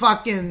and the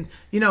fucking,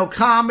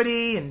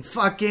 comedy and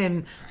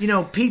fucking,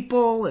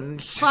 people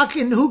and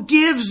fucking who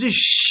gives a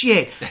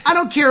shit? I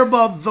don't care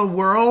about the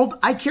world.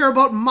 I care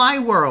about my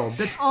world.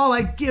 That's all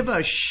I give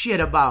a shit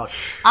about.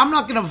 I'm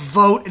not going to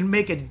vote and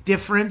make a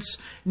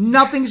difference.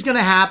 Nothing's going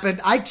to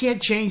happen. I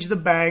can't change the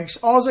banks.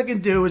 All I can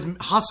do is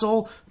hustle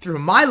through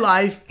my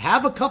life,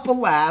 have a couple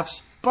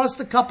laughs, bust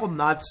a couple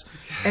nuts,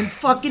 and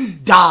fucking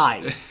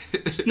die.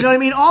 You know what I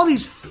mean? All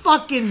these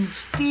fucking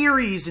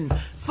theories and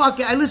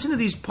fucking... I listen to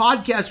these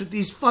podcasts with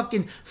these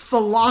fucking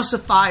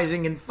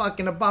philosophizing and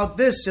fucking about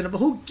this and about...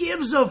 Who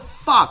gives a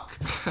fuck?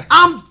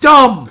 I'm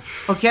dumb,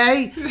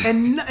 okay?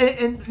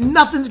 And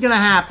nothing's gonna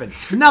happen.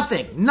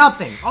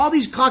 Nothing. All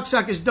these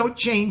cocksuckers don't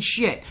change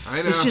shit.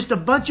 I know. It's just a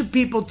bunch of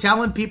people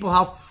telling people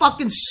how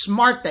fucking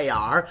smart they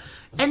are,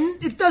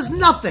 and it does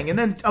nothing. And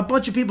then a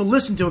bunch of people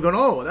listen to it going,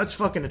 oh, that's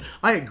fucking...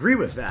 I agree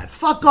with that.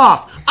 Fuck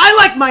off. I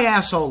like my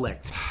asshole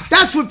licked.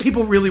 That's what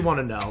people really want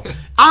to know.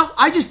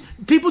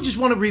 People just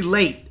want to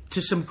relate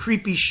to some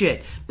creepy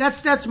shit.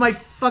 That's my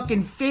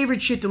fucking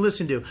favorite shit to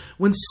listen to.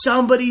 When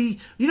somebody...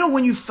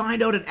 when you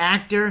find out an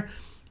actor...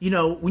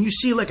 when you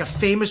see like a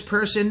famous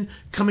person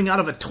coming out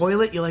of a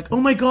toilet, you're like, oh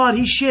my God,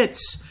 he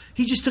shits.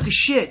 He just took a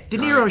shit. De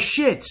Niro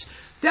shits.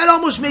 That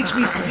almost makes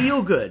me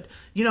feel good.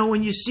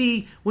 When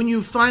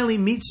you finally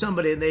meet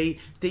somebody and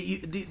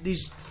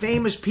these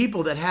famous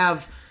people that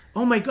have,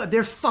 oh my God,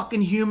 they're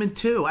fucking human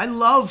too. I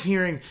love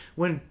hearing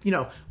when,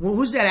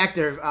 who's that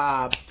actor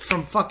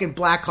from fucking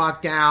Black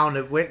Hawk Down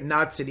that went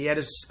nuts and he had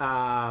his,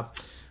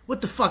 what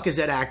the fuck is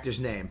that actor's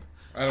name?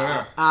 I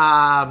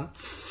don't know.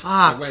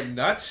 Fuck. It went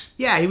nuts?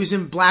 Yeah, he was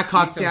in Black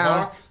Hawk Ethan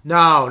Down. Hawke?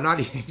 No, not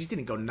he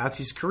didn't go nuts.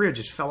 His career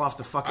just fell off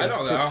the fucking... I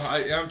don't know.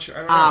 I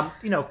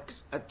don't know.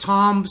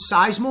 Tom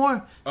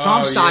Sizemore?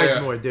 Tom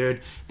Sizemore, dude.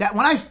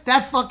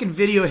 That fucking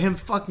video of him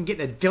fucking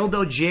getting a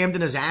dildo jammed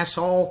in his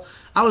asshole,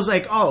 I was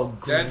like, oh,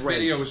 great. That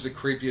video was the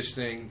creepiest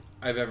thing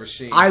I've ever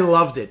seen. I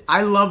loved it.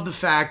 I love the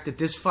fact that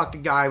this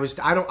fucking guy was...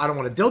 I don't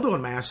want a dildo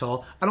in my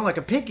asshole. I don't like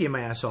a pinky in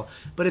my asshole.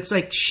 But it's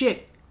like,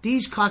 shit,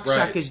 these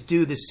cocksuckers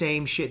do the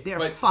same shit. They're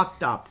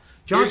fucked up.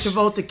 John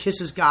Travolta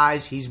kisses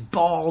guys. He's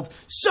bald.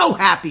 So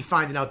happy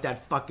finding out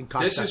that fucking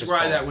cocksucker's This is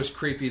why bald. that was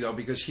creepy, though,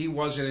 because he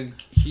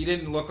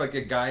didn't look like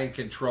a guy in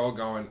control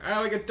going, I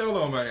like a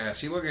dildo in my ass.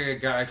 He looked like a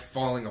guy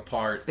falling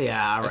apart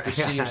at the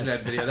seams in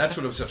that video. That's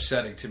what was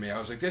upsetting to me. I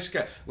was like, this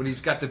guy, when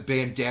he's got the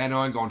bandana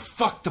on going,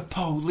 fuck the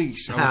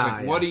police. I was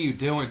like, what are you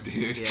doing,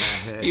 dude?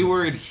 You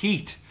were in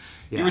heat.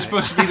 You were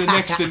supposed to be the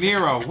next De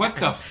Niro. What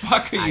the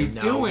fuck are you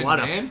doing, what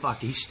man? a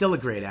fuck. He's still a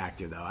great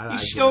actor, though.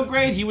 He's still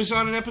great. He was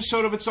on an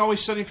episode of It's Always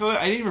Sunny in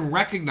Philadelphia. I didn't even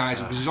recognize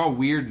him because he's all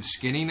weird and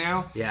skinny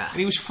now. Yeah. And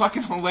he was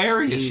fucking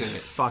hilarious He's in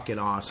it. fucking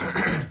awesome.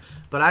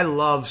 But I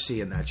love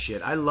seeing that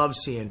shit. I love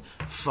seeing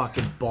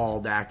fucking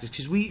bald actors.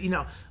 Because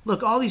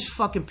look, all these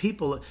fucking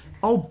people.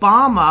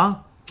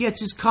 Obama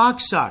gets his cock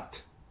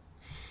sucked.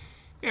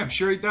 Yeah, I'm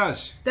sure he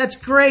does. That's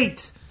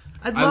great.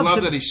 I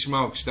love that he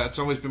smokes. That's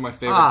always been my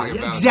favorite thing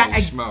about him.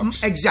 He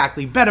smokes.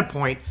 Exactly. Better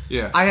point.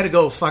 Yeah. I had to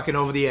go fucking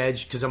over the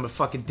edge because I'm a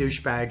fucking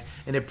douchebag,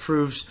 and it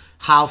proves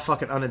how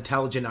fucking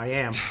unintelligent I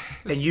am.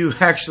 And you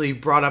actually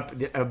brought up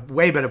a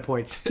way better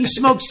point. He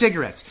smokes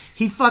cigarettes.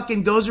 He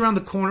fucking goes around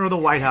the corner of the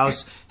White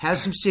House,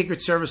 has some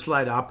Secret Service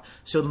light up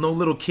so no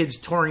little kids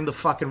touring the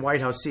fucking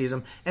White House sees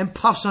him, and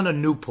puffs on a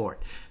Newport.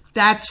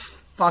 That's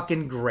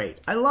fucking great.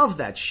 I love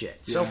that shit.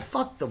 So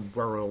fuck the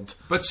world.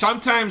 But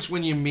sometimes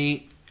when you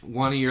meet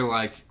one of your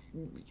like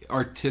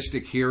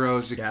artistic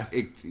heroes,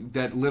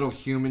 that little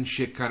human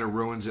shit kind of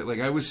ruins it. Like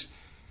there was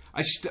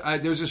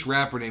this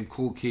rapper named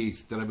Kool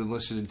Keith that I've been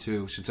listening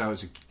to since I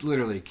was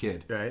literally a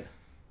kid. Right.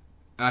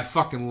 And I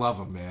fucking love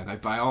him, man. I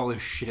buy all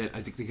his shit.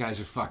 I think the guy's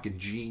a fucking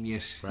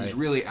genius. Right. He's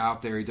really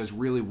out there. He does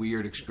really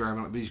weird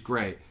experimental, but he's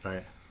great.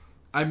 Right.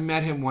 I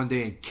met him one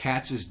day in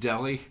Katz's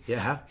Deli.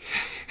 Yeah.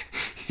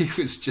 He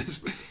was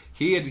just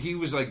he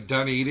was like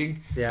done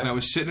eating, Yeah. and I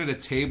was sitting at a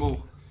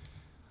table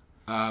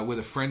with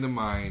a friend of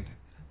mine,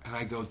 and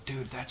I go,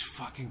 dude, that's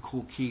fucking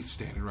Cool Keith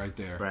standing right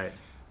there. Right.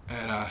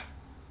 And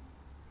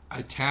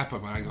I tap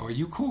him and I go, are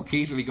you Cool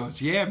Keith? And he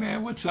goes, yeah,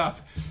 man, what's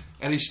up?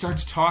 And he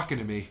starts talking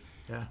to me.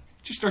 Yeah.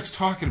 Just starts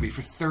talking to me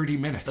for 30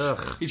 minutes.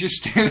 Ugh. He's just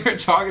standing there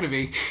talking to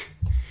me.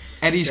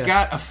 And he's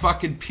got a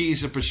fucking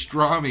piece of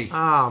pastrami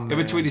in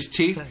between his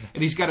teeth.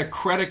 And he's got a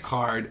credit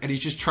card. And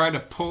he's just trying to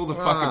pull the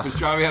fucking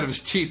pastrami out of his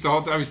teeth the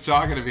whole time he's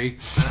talking to me.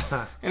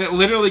 And it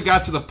literally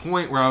got to the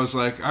point where I was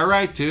like, all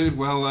right, dude,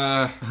 well,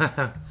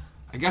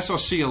 I guess I'll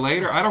see you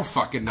later. I don't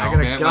fucking know, I gotta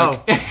man.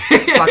 go. Like,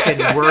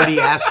 Fucking wordy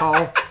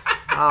asshole.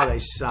 Oh, they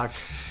suck.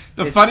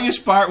 the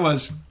funniest part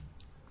was,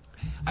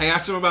 I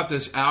asked him about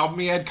this album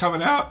he had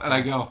coming out, and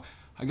I go,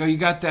 you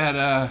got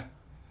that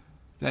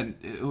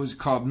it was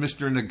called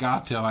Mr.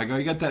 Nagato. I go,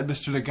 you got that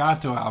Mr.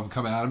 Nagato album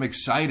coming out. I'm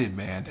excited,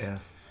 man. Yeah.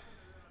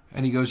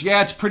 And he goes,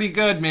 yeah, it's pretty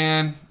good,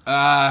 man.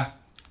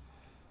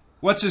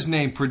 What's his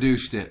name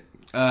produced it?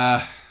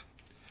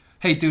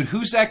 Hey, dude,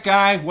 who's that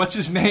guy? What's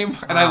his name?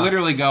 And I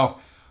literally go,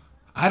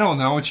 I don't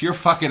know. It's your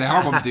fucking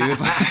album, dude.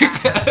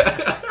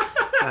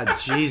 God,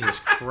 Jesus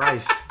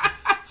Christ.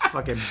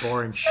 Fucking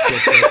boring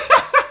shit. Dude.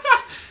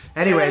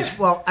 Anyways,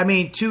 well, I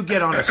mean, to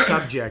get on a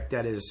subject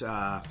that is,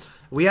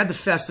 we had the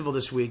festival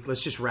this week.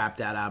 Let's just wrap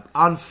that up.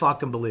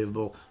 Unfucking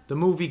believable. The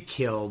movie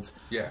killed.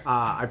 Yeah.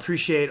 I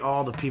appreciate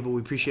all the people. We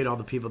appreciate all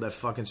the people that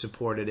fucking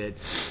supported it.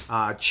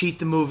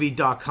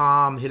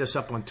 Cheatthemovie.com. Hit us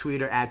up on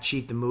Twitter at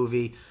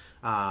cheatthemovie.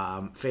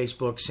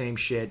 Facebook, same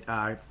shit.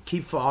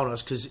 Keep following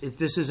us because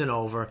this isn't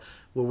over.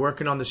 We're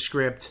working on the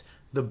script.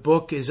 The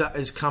book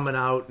is coming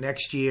out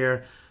next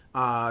year.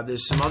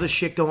 There's some other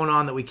shit going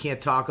on that we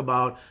can't talk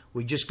about.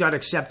 We just got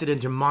accepted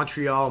into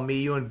Montreal.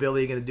 Me, you, and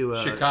Billy are going to do a...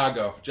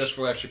 Chicago. Just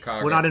for that,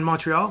 Chicago. We're not in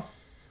Montreal?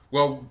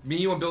 Well, me,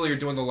 you, and Billy are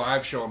doing the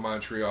live show in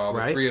Montreal,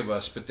 the three of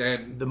us, but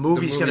then the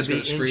movie's going to be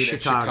in screen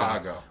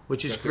Chicago,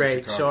 which is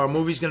great. So our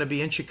movie's going to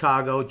be in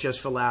Chicago, Just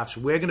for Laughs.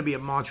 We're going to be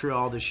at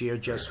Montreal this year,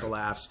 Just for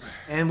Laughs.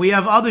 And we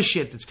have other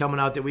shit that's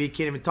coming out that we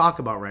can't even talk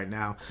about right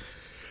now.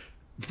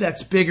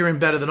 That's bigger and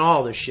better than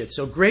all this shit.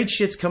 So great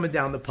shit's coming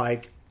down the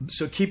pike.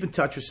 So keep in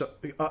touch with...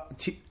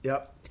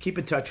 keep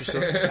in touch with...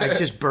 I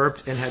just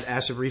burped and had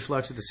acid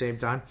reflux at the same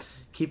time.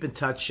 Keep in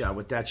touch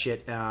with that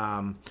shit.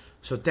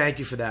 So thank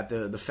you for that.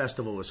 The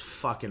festival was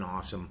fucking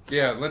awesome.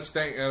 Yeah, let's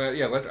thank.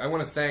 I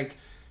want to thank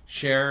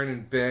Sharon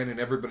and Ben and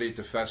everybody at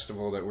the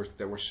festival that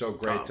were so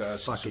great to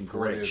us. Fucking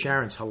great.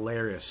 Sharon's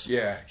hilarious.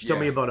 Yeah, she told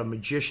me about a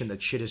magician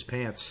that shit his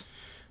pants.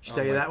 Did she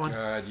tell you that one?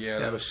 God, yeah,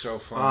 that was so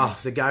fun. Oh,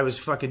 the guy was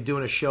fucking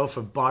doing a show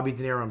for Bobby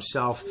De Niro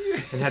himself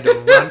and had to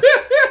run.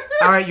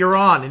 All right, you're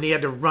on, and he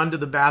had to run to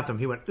the bathroom.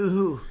 He went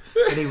ooh,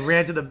 and he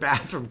ran to the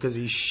bathroom because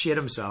he shit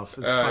himself.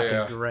 It's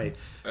fucking great.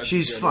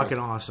 She's fucking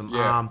awesome.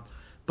 Yeah.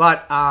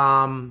 But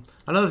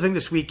another thing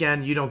this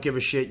weekend, you don't give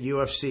a shit.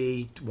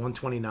 UFC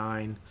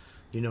 129.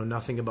 You know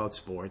nothing about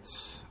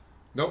sports.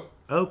 Nope.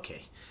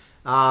 Okay.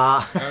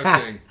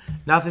 Nothing.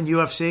 Nothing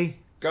UFC?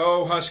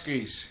 Go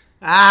Huskies.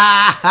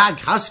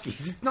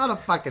 Huskies. It's not a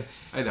fucking...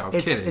 I know, I'm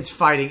kidding. It's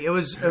fighting. It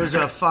was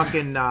a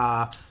fucking...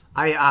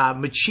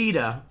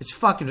 Machida. It's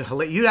fucking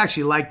hilarious. You'd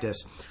actually like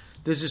this.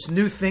 There's this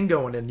new thing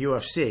going in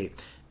UFC.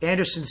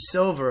 Anderson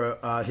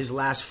Silva, his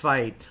last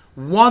fight,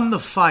 won the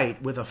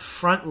fight with a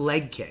front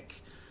leg kick,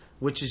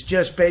 which is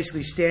just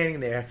basically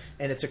standing there,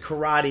 and it's a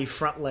karate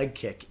front leg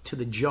kick to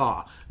the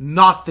jaw.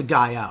 Knocked the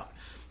guy out.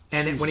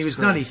 And when he was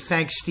done, he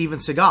thanked Steven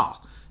Seagal.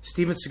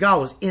 Steven Seagal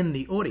was in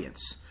the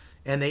audience.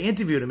 And they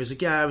interviewed him. He's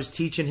like, yeah, I was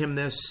teaching him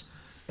this.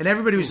 And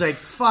everybody was like,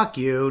 fuck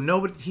you.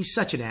 Nobody. He's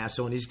such an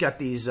asshole. And he's got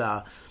these...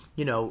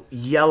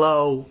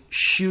 yellow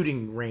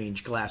shooting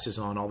range glasses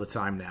on all the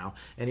time now.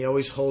 And he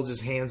always holds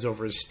his hands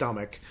over his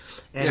stomach.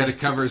 And to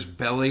cover his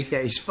belly.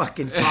 Yeah, he's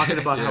fucking talking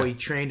about how he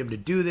trained him to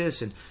do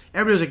this. And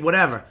everybody's like,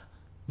 whatever.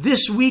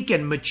 This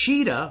weekend,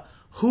 Machida,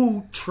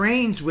 who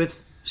trains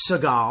with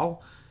Seagal,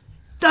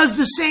 does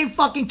the same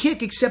fucking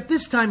kick, except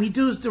this time he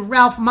does the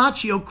Ralph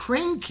Macchio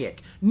crane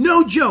kick.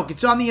 No joke.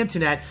 It's on the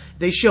internet.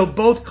 They show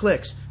both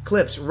clips.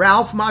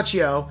 Ralph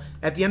Macchio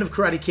at the end of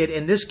Karate Kid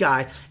and this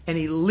guy, and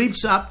he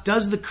leaps up,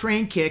 does the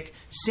crane kick,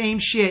 same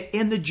shit,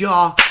 in the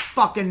jaw,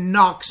 fucking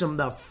knocks him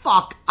the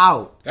fuck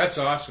out. That's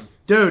awesome.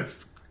 Dude,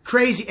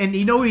 crazy. And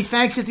you know who he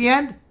thanks at the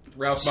end?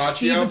 Ralph Macchio?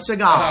 Steven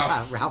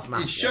Seagal. Ralph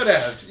Macchio. He should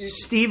have.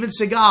 Steven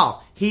Seagal.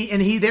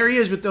 There he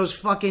is with those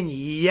fucking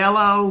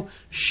yellow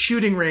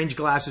shooting range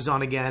glasses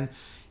on again.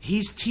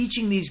 He's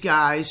teaching these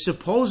guys,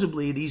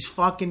 supposedly, these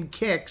fucking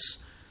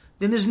kicks.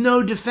 Then there's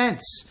no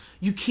defense.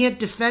 You can't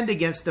defend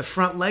against the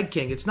front leg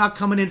kick. It's not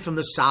coming in from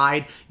the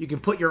side. You can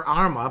put your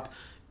arm up.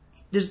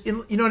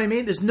 You know what I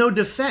mean? There's no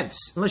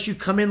defense. Unless you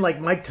come in like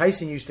Mike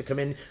Tyson used to come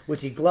in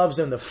with your gloves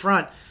in the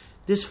front.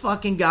 This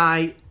fucking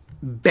guy,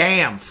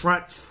 bam,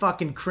 front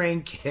fucking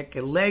crane kick,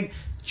 a leg,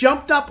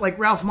 jumped up like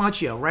Ralph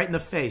Macchio, right in the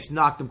face,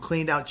 knocked him,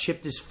 cleaned out,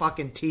 chipped his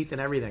fucking teeth and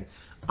everything.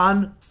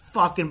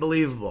 Unfucking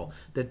believable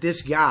that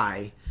this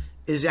guy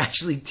is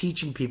actually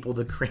teaching people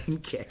the crane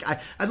kick.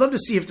 I'd love to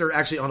see if they're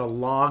actually on a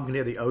log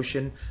near the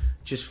ocean,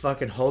 just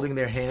fucking holding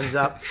their hands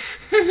up.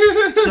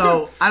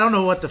 So I don't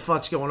know what the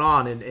fuck's going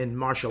on in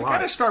martial arts. I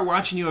gotta start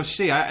watching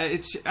UFC.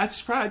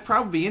 I'd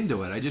probably be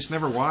into it. I just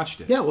never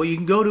watched it. Yeah, well, you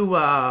can go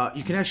to,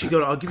 you can actually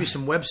go to, I'll give you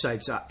some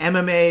websites.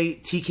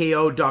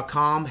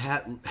 MMATKO.com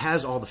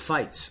has all the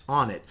fights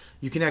on it.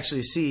 You can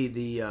actually see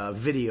the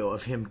video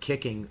of him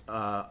kicking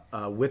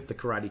with the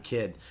Karate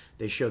Kid.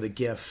 They show the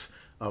GIF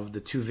of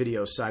the two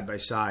videos side by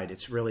side.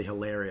 It's really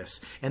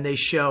hilarious. And they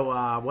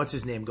show, what's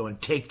his name, going,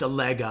 take the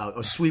leg out,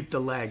 or sweep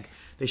the leg.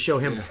 They show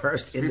him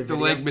first in the video.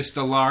 Sweep the leg,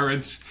 Mr.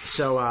 Lawrence.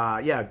 So,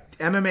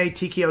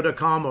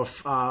 MMATKO.com or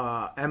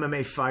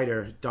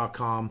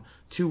MMAfighter.com.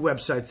 Two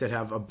websites that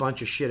have a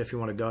bunch of shit if you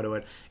want to go to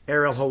it.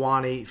 Ariel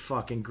Helwani,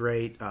 fucking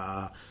great.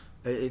 So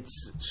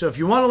if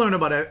you want to learn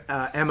about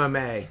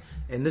MMA,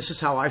 and this is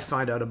how I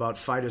find out about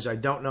fighters I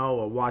don't know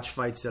or watch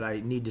fights that I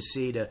need to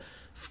see to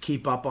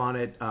keep up on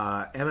it,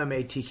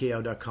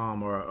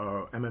 MMATKO.com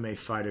or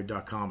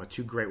MMAfighter.com are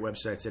two great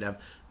websites that have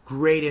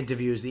great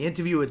interviews. The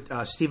interview with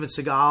Steven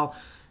Seagal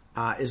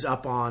is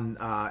up on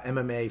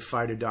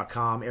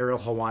MMAfighter.com. Ariel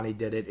Helwani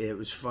did it.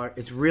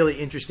 It's really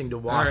interesting to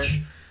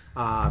watch,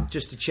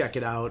 just to check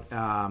it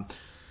out.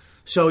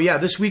 So yeah,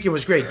 this weekend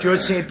was great.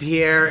 George St.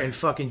 Pierre and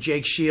fucking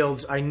Jake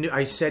Shields.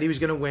 I said he was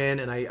going to win,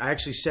 and I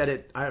actually said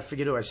it. I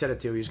forget who I said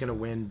it to. He was going to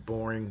win,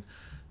 boring,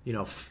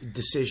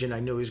 decision. I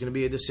knew he was going to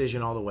be a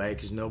decision all the way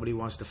because nobody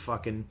wants to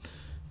fucking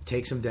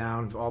takes him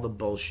down. All the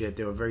bullshit.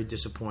 They were very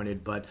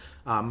disappointed, but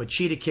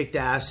Machida kicked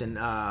ass, and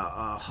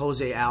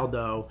Jose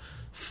Aldo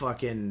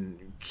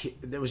fucking.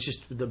 That was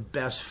just the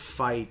best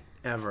fight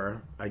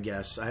ever. I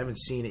guess I haven't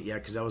seen it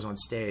yet because I was on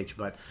stage,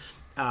 but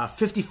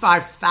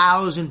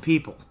 55,000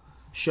 people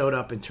showed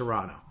up in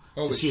Toronto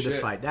to see the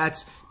fight.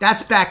 That's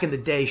back in the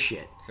day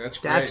shit. That's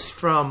great. That's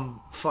from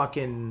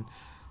fucking,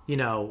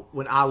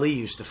 when Ali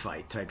used to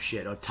fight type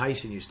shit, or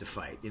Tyson used to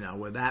fight,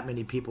 where that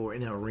many people were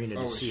in an arena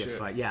to see a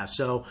fight. Yeah,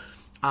 so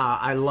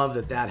I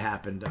love that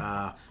happened.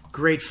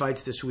 Great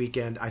fights this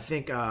weekend. I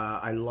think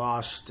I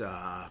lost.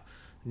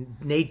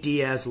 Nate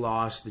Diaz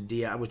lost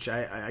which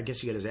I guess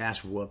he got his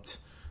ass whooped.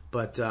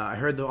 But I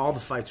heard all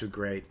the fights were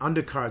great.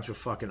 Undercards were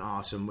fucking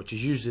awesome, which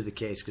is usually the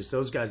case because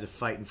those guys are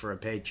fighting for a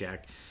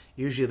paycheck.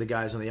 Usually the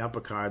guys on the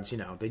upper cards,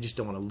 they just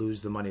don't want to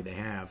lose the money they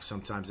have.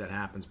 Sometimes that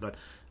happens, but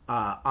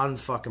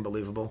unfucking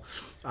believable.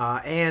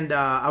 And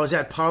I was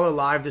at Parlor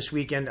Live this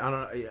weekend.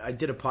 I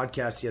did a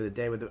podcast the other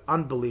day with an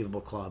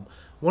unbelievable club.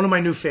 One of my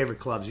new favorite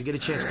clubs. You get a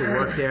chance to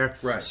work there.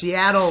 Right.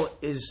 Seattle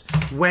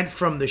went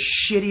from the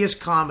shittiest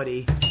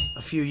comedy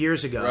a few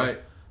years ago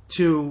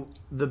to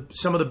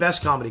some of the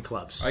best comedy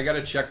clubs. I got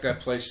to check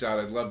that place out.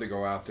 I'd love to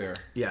go out there.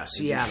 Yeah,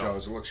 Seattle.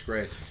 Shows. It looks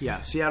great.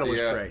 Yeah, Seattle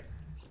was great.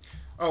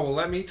 Oh, well,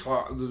 let me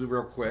talk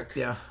real quick.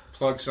 Yeah.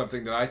 Plug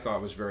something that I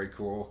thought was very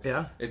cool.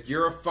 Yeah. If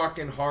you're a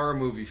fucking horror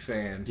movie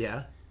fan.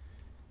 Yeah.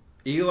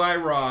 Eli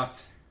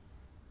Roth,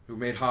 who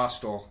made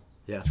Hostel.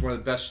 Yeah. It's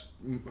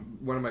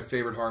one of my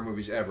favorite horror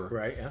movies ever.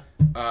 Right, yeah.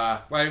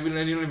 I don't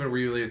even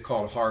really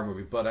call it a horror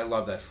movie, but I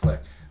love that flick.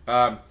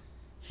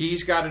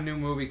 He's got a new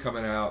movie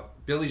coming out.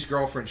 Billy's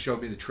girlfriend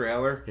showed me the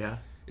trailer. Yeah.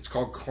 It's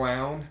called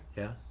Clown.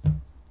 Yeah.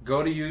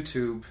 Go to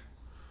YouTube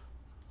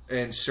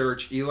and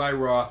search Eli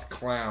Roth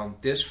Clown.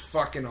 This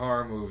fucking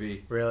horror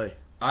movie. Really?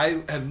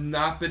 I have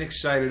not been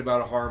excited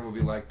about a horror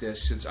movie like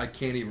this since I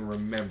can't even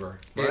remember.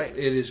 Right.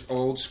 It is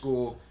old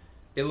school.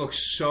 It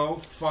looks so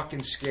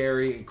fucking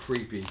scary and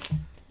creepy.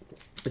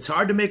 It's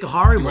hard to make a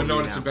horror movie. You want to know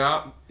what now. it's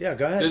about? Yeah,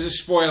 go ahead. There's a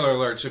spoiler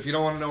alert, so if you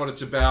don't want to know what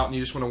it's about and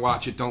you just want to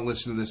watch it, don't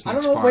listen to this next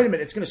I don't know. part. Wait a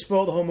minute. It's going to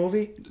spoil the whole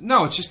movie?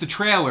 No, it's just the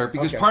trailer,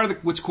 because Okay. part of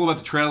what's cool about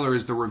the trailer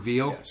is the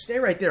reveal. Yeah, stay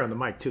right there on the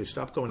mic, too.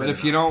 Stop going But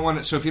if you don't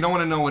want to, if you don't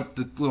want to know what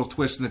the little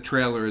twist in the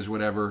trailer is,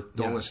 whatever,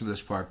 don't listen to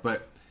this part.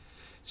 But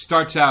it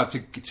starts out,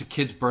 it's a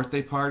kid's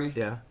birthday party.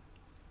 Yeah.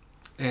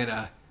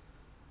 And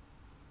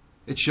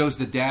it shows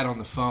the dad on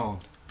the phone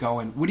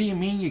going, "What do you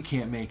mean you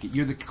can't make it?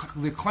 You're the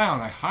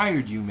clown. I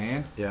hired you,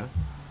 man." Yeah.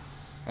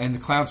 And the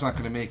clown's not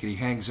going to make it. He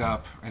hangs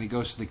up, and he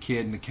goes to the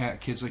kid, and the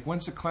kid's like,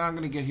 "When's the clown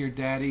going to get here,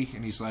 Daddy?"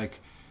 And he's like,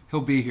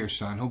 "He'll be here,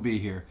 son. He'll be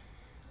here."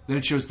 Then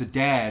it shows the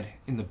dad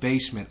in the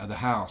basement of the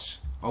house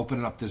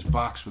opening up this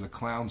box with a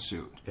clown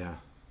suit. Yeah.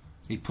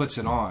 He puts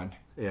it on.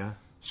 Yeah.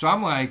 So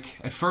I'm like,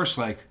 at first,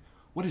 like,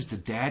 what is the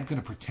dad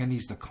going to pretend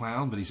he's the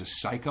clown, but he's a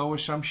psycho or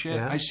some shit?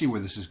 Yeah. I see where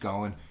this is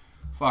going.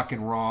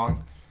 Fucking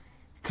wrong.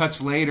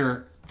 Cuts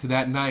later to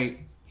that night.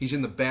 He's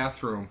in the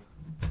bathroom.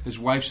 His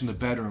wife's in the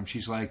bedroom.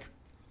 She's like,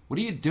 "What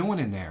are you doing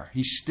in there?"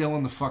 He's still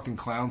in the fucking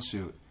clown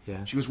suit.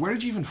 Yeah. She goes, "Where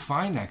did you even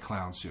find that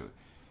clown suit?"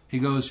 He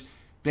goes,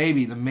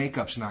 "Baby, the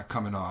makeup's not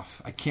coming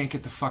off. I can't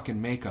get the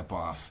fucking makeup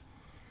off."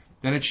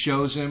 Then it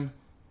shows him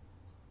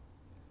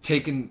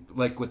taking,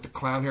 like, with the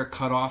clown hair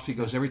cut off. He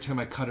goes, "Every time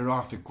I cut it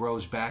off, it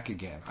grows back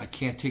again. I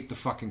can't take the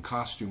fucking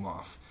costume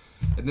off."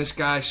 And this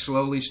guy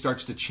slowly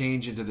starts to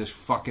change into this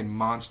fucking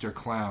monster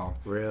clown.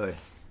 Really?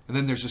 And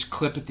then there's this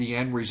clip at the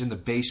end where he's in the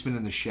basement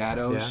in the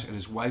shadows, Yeah. and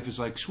his wife is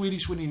like, "Sweetie,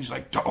 sweetie," and he's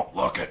like, "Don't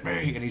look at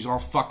me," and he's all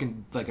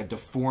fucking like a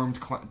deformed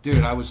clown.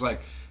 Dude, I was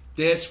like,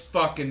 This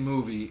fucking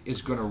movie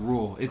is gonna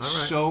rule. It's All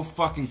right. so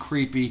fucking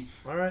creepy.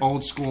 All right.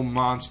 Old school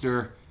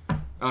monster.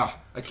 I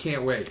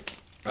can't wait.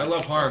 I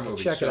love horror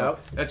movies. Check it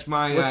out. That's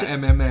my What's it-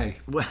 MMA.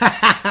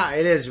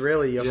 It is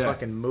really your Yeah.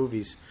 fucking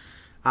movies.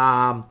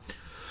 My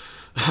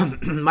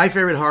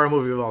favorite horror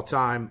movie of all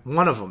time,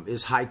 one of them,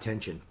 is High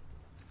Tension.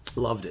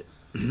 Loved it.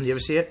 You ever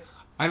see it?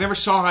 I never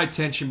saw High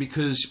Tension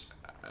because,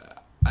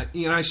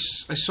 I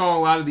saw a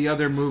lot of the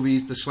other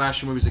movies, the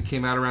slasher movies that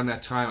came out around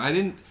that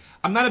time.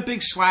 I'm not a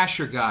big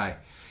slasher guy.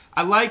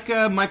 I like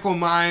Michael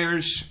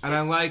Myers, and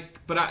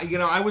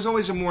I was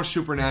always a more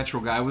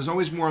supernatural guy. I was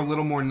always a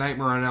little more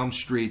Nightmare on Elm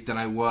Street than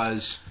I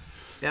was.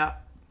 Yeah.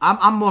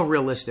 I'm more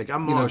realistic.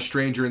 I'm more,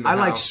 Stranger in the I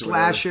like House or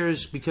whatever.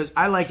 slashers because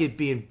I like it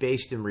being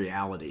based in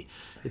reality.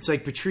 It's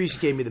like Patrice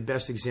gave me the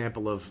best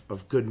example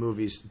of good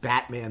movies.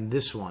 Batman,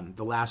 this one,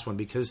 the last one,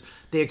 because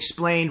they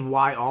explained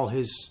why all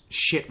his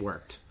shit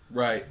worked.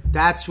 Right.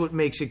 That's what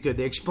makes it good.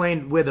 They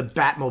explained where the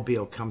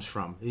Batmobile comes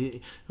from.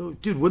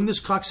 Dude, wouldn't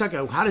this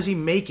cocksucker, how does he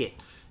make it?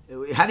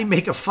 How do you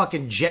make a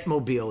fucking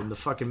jetmobile in the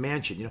fucking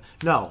mansion?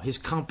 No, his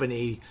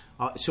company.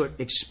 So it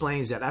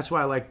explains that. That's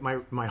why I like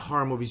my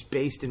horror movies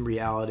based in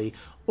reality,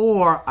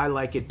 or I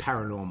like it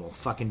paranormal,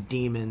 fucking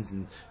demons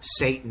and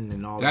Satan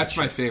and all that. That's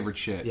shit. my favorite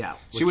shit. Yeah.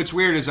 See, what's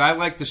weird is I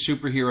like the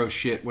superhero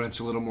shit when it's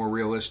a little more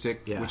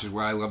realistic, Yeah. which is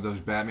why I love those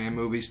Batman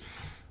movies.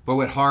 But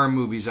with horror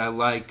movies, I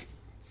like...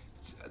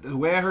 The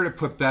way I heard it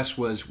put best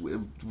was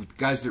with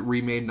guys that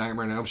remade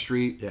Nightmare on Elm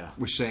Street. Yeah.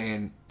 Were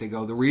saying, they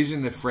go, the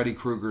reason that Freddy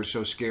Krueger is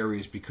so scary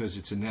is because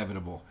it's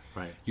inevitable.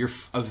 Right. You're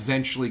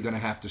eventually going to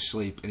have to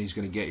sleep, and he's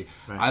going to get you.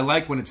 Right. I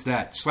like when it's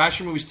that.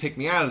 Slasher movies take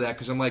me out of that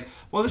because I'm like,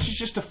 well, this is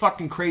just a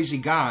fucking crazy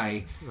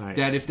guy Right.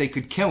 that if they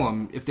could kill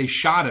him, if they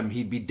shot him,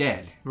 he'd be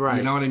dead. Right.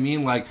 You know what I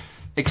mean? Like,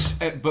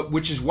 but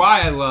which is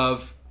why I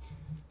love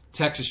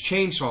Texas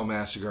Chainsaw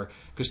Massacre,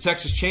 because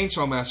Texas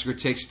Chainsaw Massacre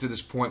takes it to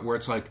this point where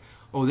it's like,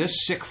 oh,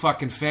 this sick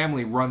fucking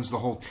family runs the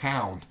whole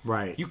town.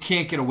 Right. You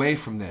can't get away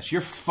from this.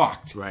 You're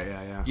fucked. Right,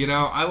 yeah. You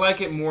know, I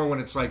like it more when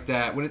it's like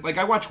that. When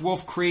I watched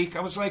Wolf Creek, I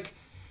was like,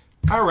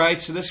 all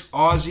right, so this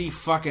Aussie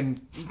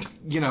fucking,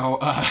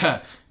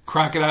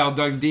 Crocodile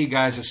Dundee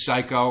guy's a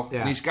psycho, Yeah.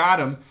 and he's got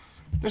him.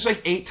 There's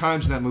like 8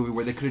 times in that movie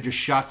where they could have just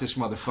shot this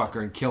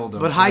motherfucker and killed him.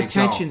 But and High they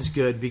Tension's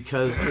good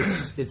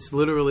because it's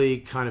literally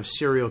kind of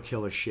serial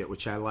killer shit,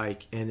 which I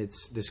like, and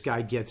it's this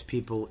guy gets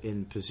people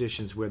in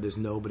positions where there's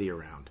nobody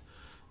around,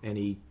 and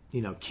he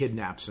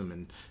kidnaps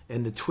them,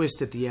 and the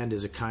twist at the end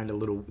is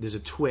there's a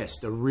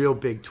twist, a real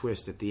big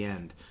twist at the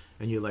end,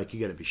 and you're like, you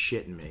got to be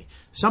shitting me.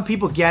 Some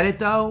people get it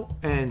though,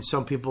 and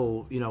some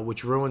people,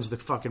 which ruins the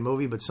fucking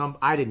movie, but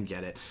I didn't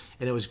get it,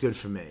 and it was good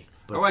for me.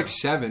 But, I like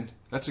Seven.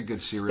 That's a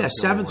good serial yeah, killer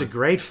Seven's a one.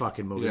 great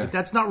fucking movie, Yeah. but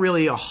that's not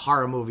really a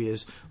horror movie.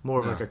 It's more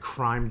of No. like a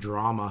crime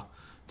drama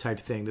type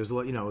thing. There's a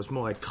lot, it's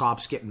more like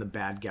cops getting the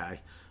bad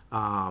guy.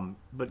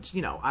 But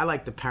I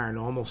like the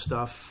paranormal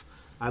stuff.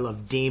 I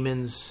love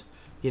demons.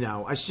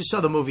 I just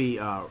saw the movie.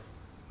 What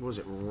was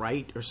it,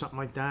 Right or something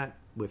like that?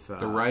 With The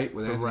Right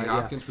with Anthony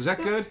Hopkins. Was that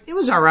Yeah, good? It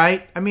was all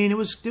right. I mean, there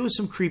was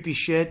some creepy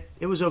shit.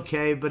 It was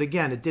okay, but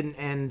again, it didn't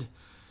end.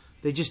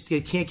 They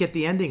can't get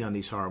the ending on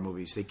these horror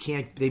movies. They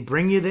can't. They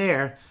bring you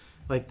there,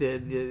 like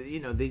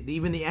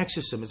even the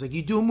Exorcism. It's like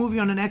you do a movie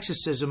on an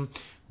exorcism,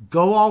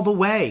 go all the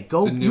way.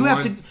 Go. The new You have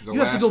one? The to. You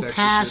have to Last go Exorcist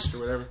past or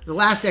whatever? the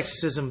last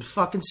Exorcism.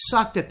 Fucking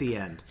sucked at the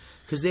end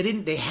because they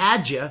didn't. They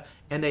had you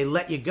and they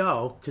let you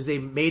go because they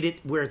made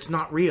it where it's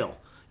not real.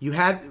 You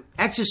had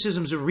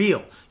exorcisms are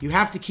real. You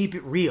have to keep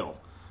it real,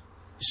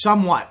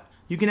 somewhat.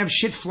 You can have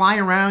shit fly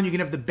around. You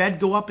can have the bed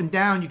go up and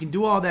down. You can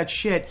do all that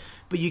shit,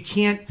 but you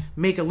can't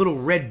make a little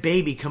red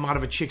baby come out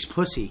of a chick's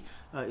pussy.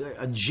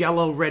 A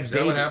jello red that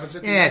baby. what happens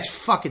at the yeah, end? it's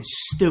fucking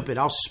stupid.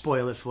 I'll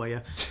spoil it for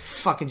you.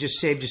 Fucking just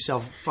saved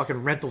yourself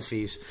fucking rental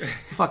fees.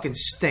 Fucking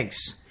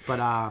stinks. But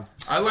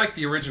I like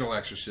the original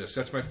Exorcist.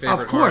 That's my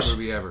favorite of course, horror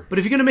movie ever. But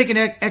if you're gonna make an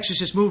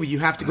Exorcist movie, you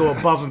have to go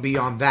above and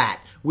beyond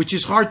that, which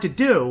is hard to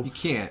do. You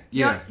can't.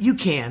 Yeah. You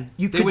can.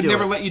 You They could would do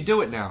never it. let you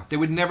do it now. They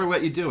would never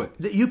let you do it.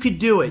 You could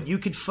do it. You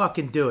could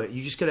fucking do it.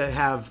 You just gotta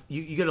have.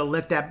 You gotta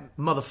let that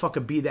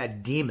motherfucker be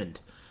that demon.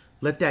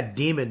 Let that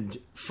demon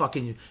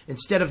fucking,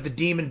 instead of the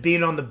demon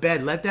being on the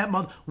bed, let that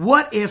mother.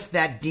 What if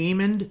that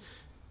demon?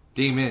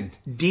 Demon.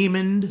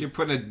 Demon. You're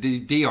putting a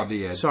D on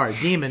the end. Sorry,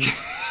 demon.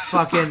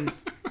 Fucking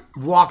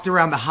walked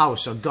around the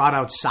house or got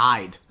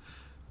outside.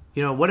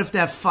 What if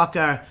that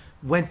fucker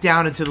went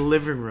down into the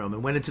living room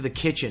and went into the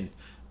kitchen?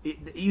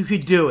 You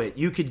could do it.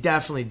 You could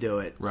definitely do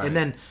it. Right. And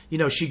then,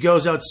 she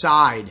goes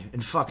outside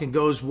and fucking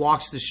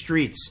walks the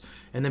streets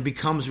and then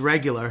becomes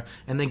regular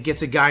and then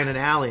gets a guy in an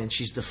alley and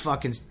she's the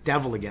fucking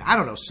devil again. I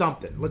don't know,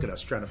 something. Look at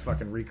us trying to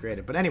fucking recreate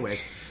it. But anyway,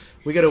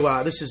 we got to,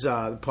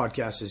 the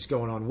podcast is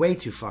going on way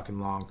too fucking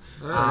long.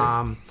 All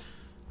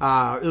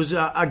right. It was,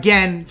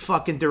 again,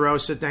 fucking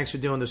DeRosa. Thanks for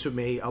doing this with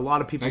me. A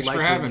lot of people Thanks like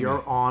for when having you're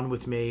me. on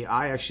with me.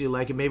 I actually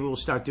like it. Maybe we'll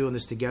start doing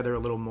this together a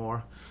little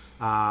more.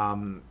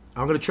 I'm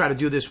going to try to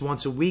do this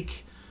once a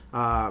week.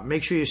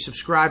 Make sure you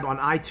subscribe on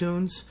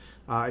iTunes.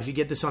 If you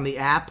get this on the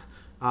app,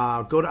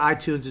 Go to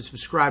iTunes and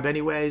subscribe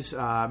anyways.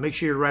 Make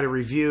sure you write a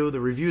review. The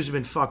reviews have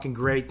been fucking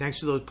great. Thanks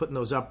to those putting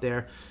those up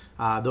there.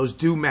 Those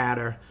do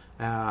matter.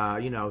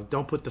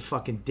 Don't put the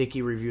fucking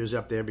dicky reviews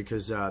up there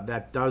because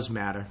that does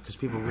matter because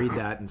people read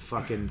that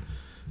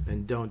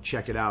and don't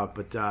check it out.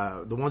 But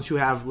the ones who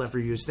have left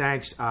reviews,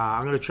 thanks.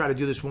 I'm going to try to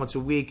do this once a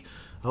week.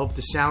 I hope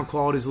the sound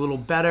quality is a little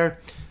better.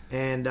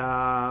 And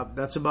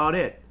that's about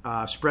it.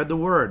 Spread the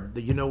word.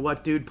 The You Know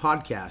What Dude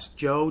podcast.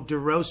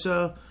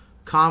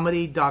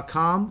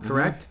 JoeDeRosaComedy.com,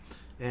 correct?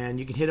 Mm-hmm. And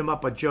you can hit him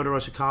up at Joe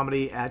DeRosa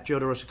Comedy, at Joe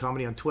DeRosa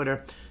Comedy on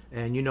Twitter.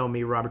 And you know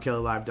me,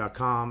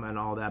 RobertKellyLive.com and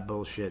all that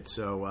bullshit.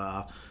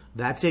 So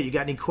that's it. You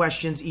got any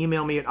questions,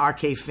 email me at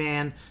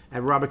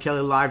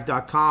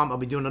rkfan@RobertKellyLive.com. I'll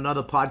be doing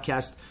another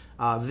podcast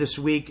this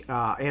week.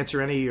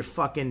 Answer any of your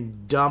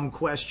fucking dumb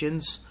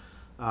questions.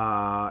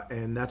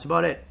 And that's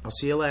about it. I'll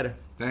see you later.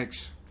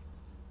 Thanks.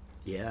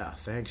 Yeah,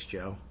 thanks,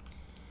 Joe.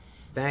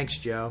 Thanks,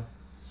 Joe.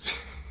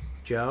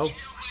 Joe?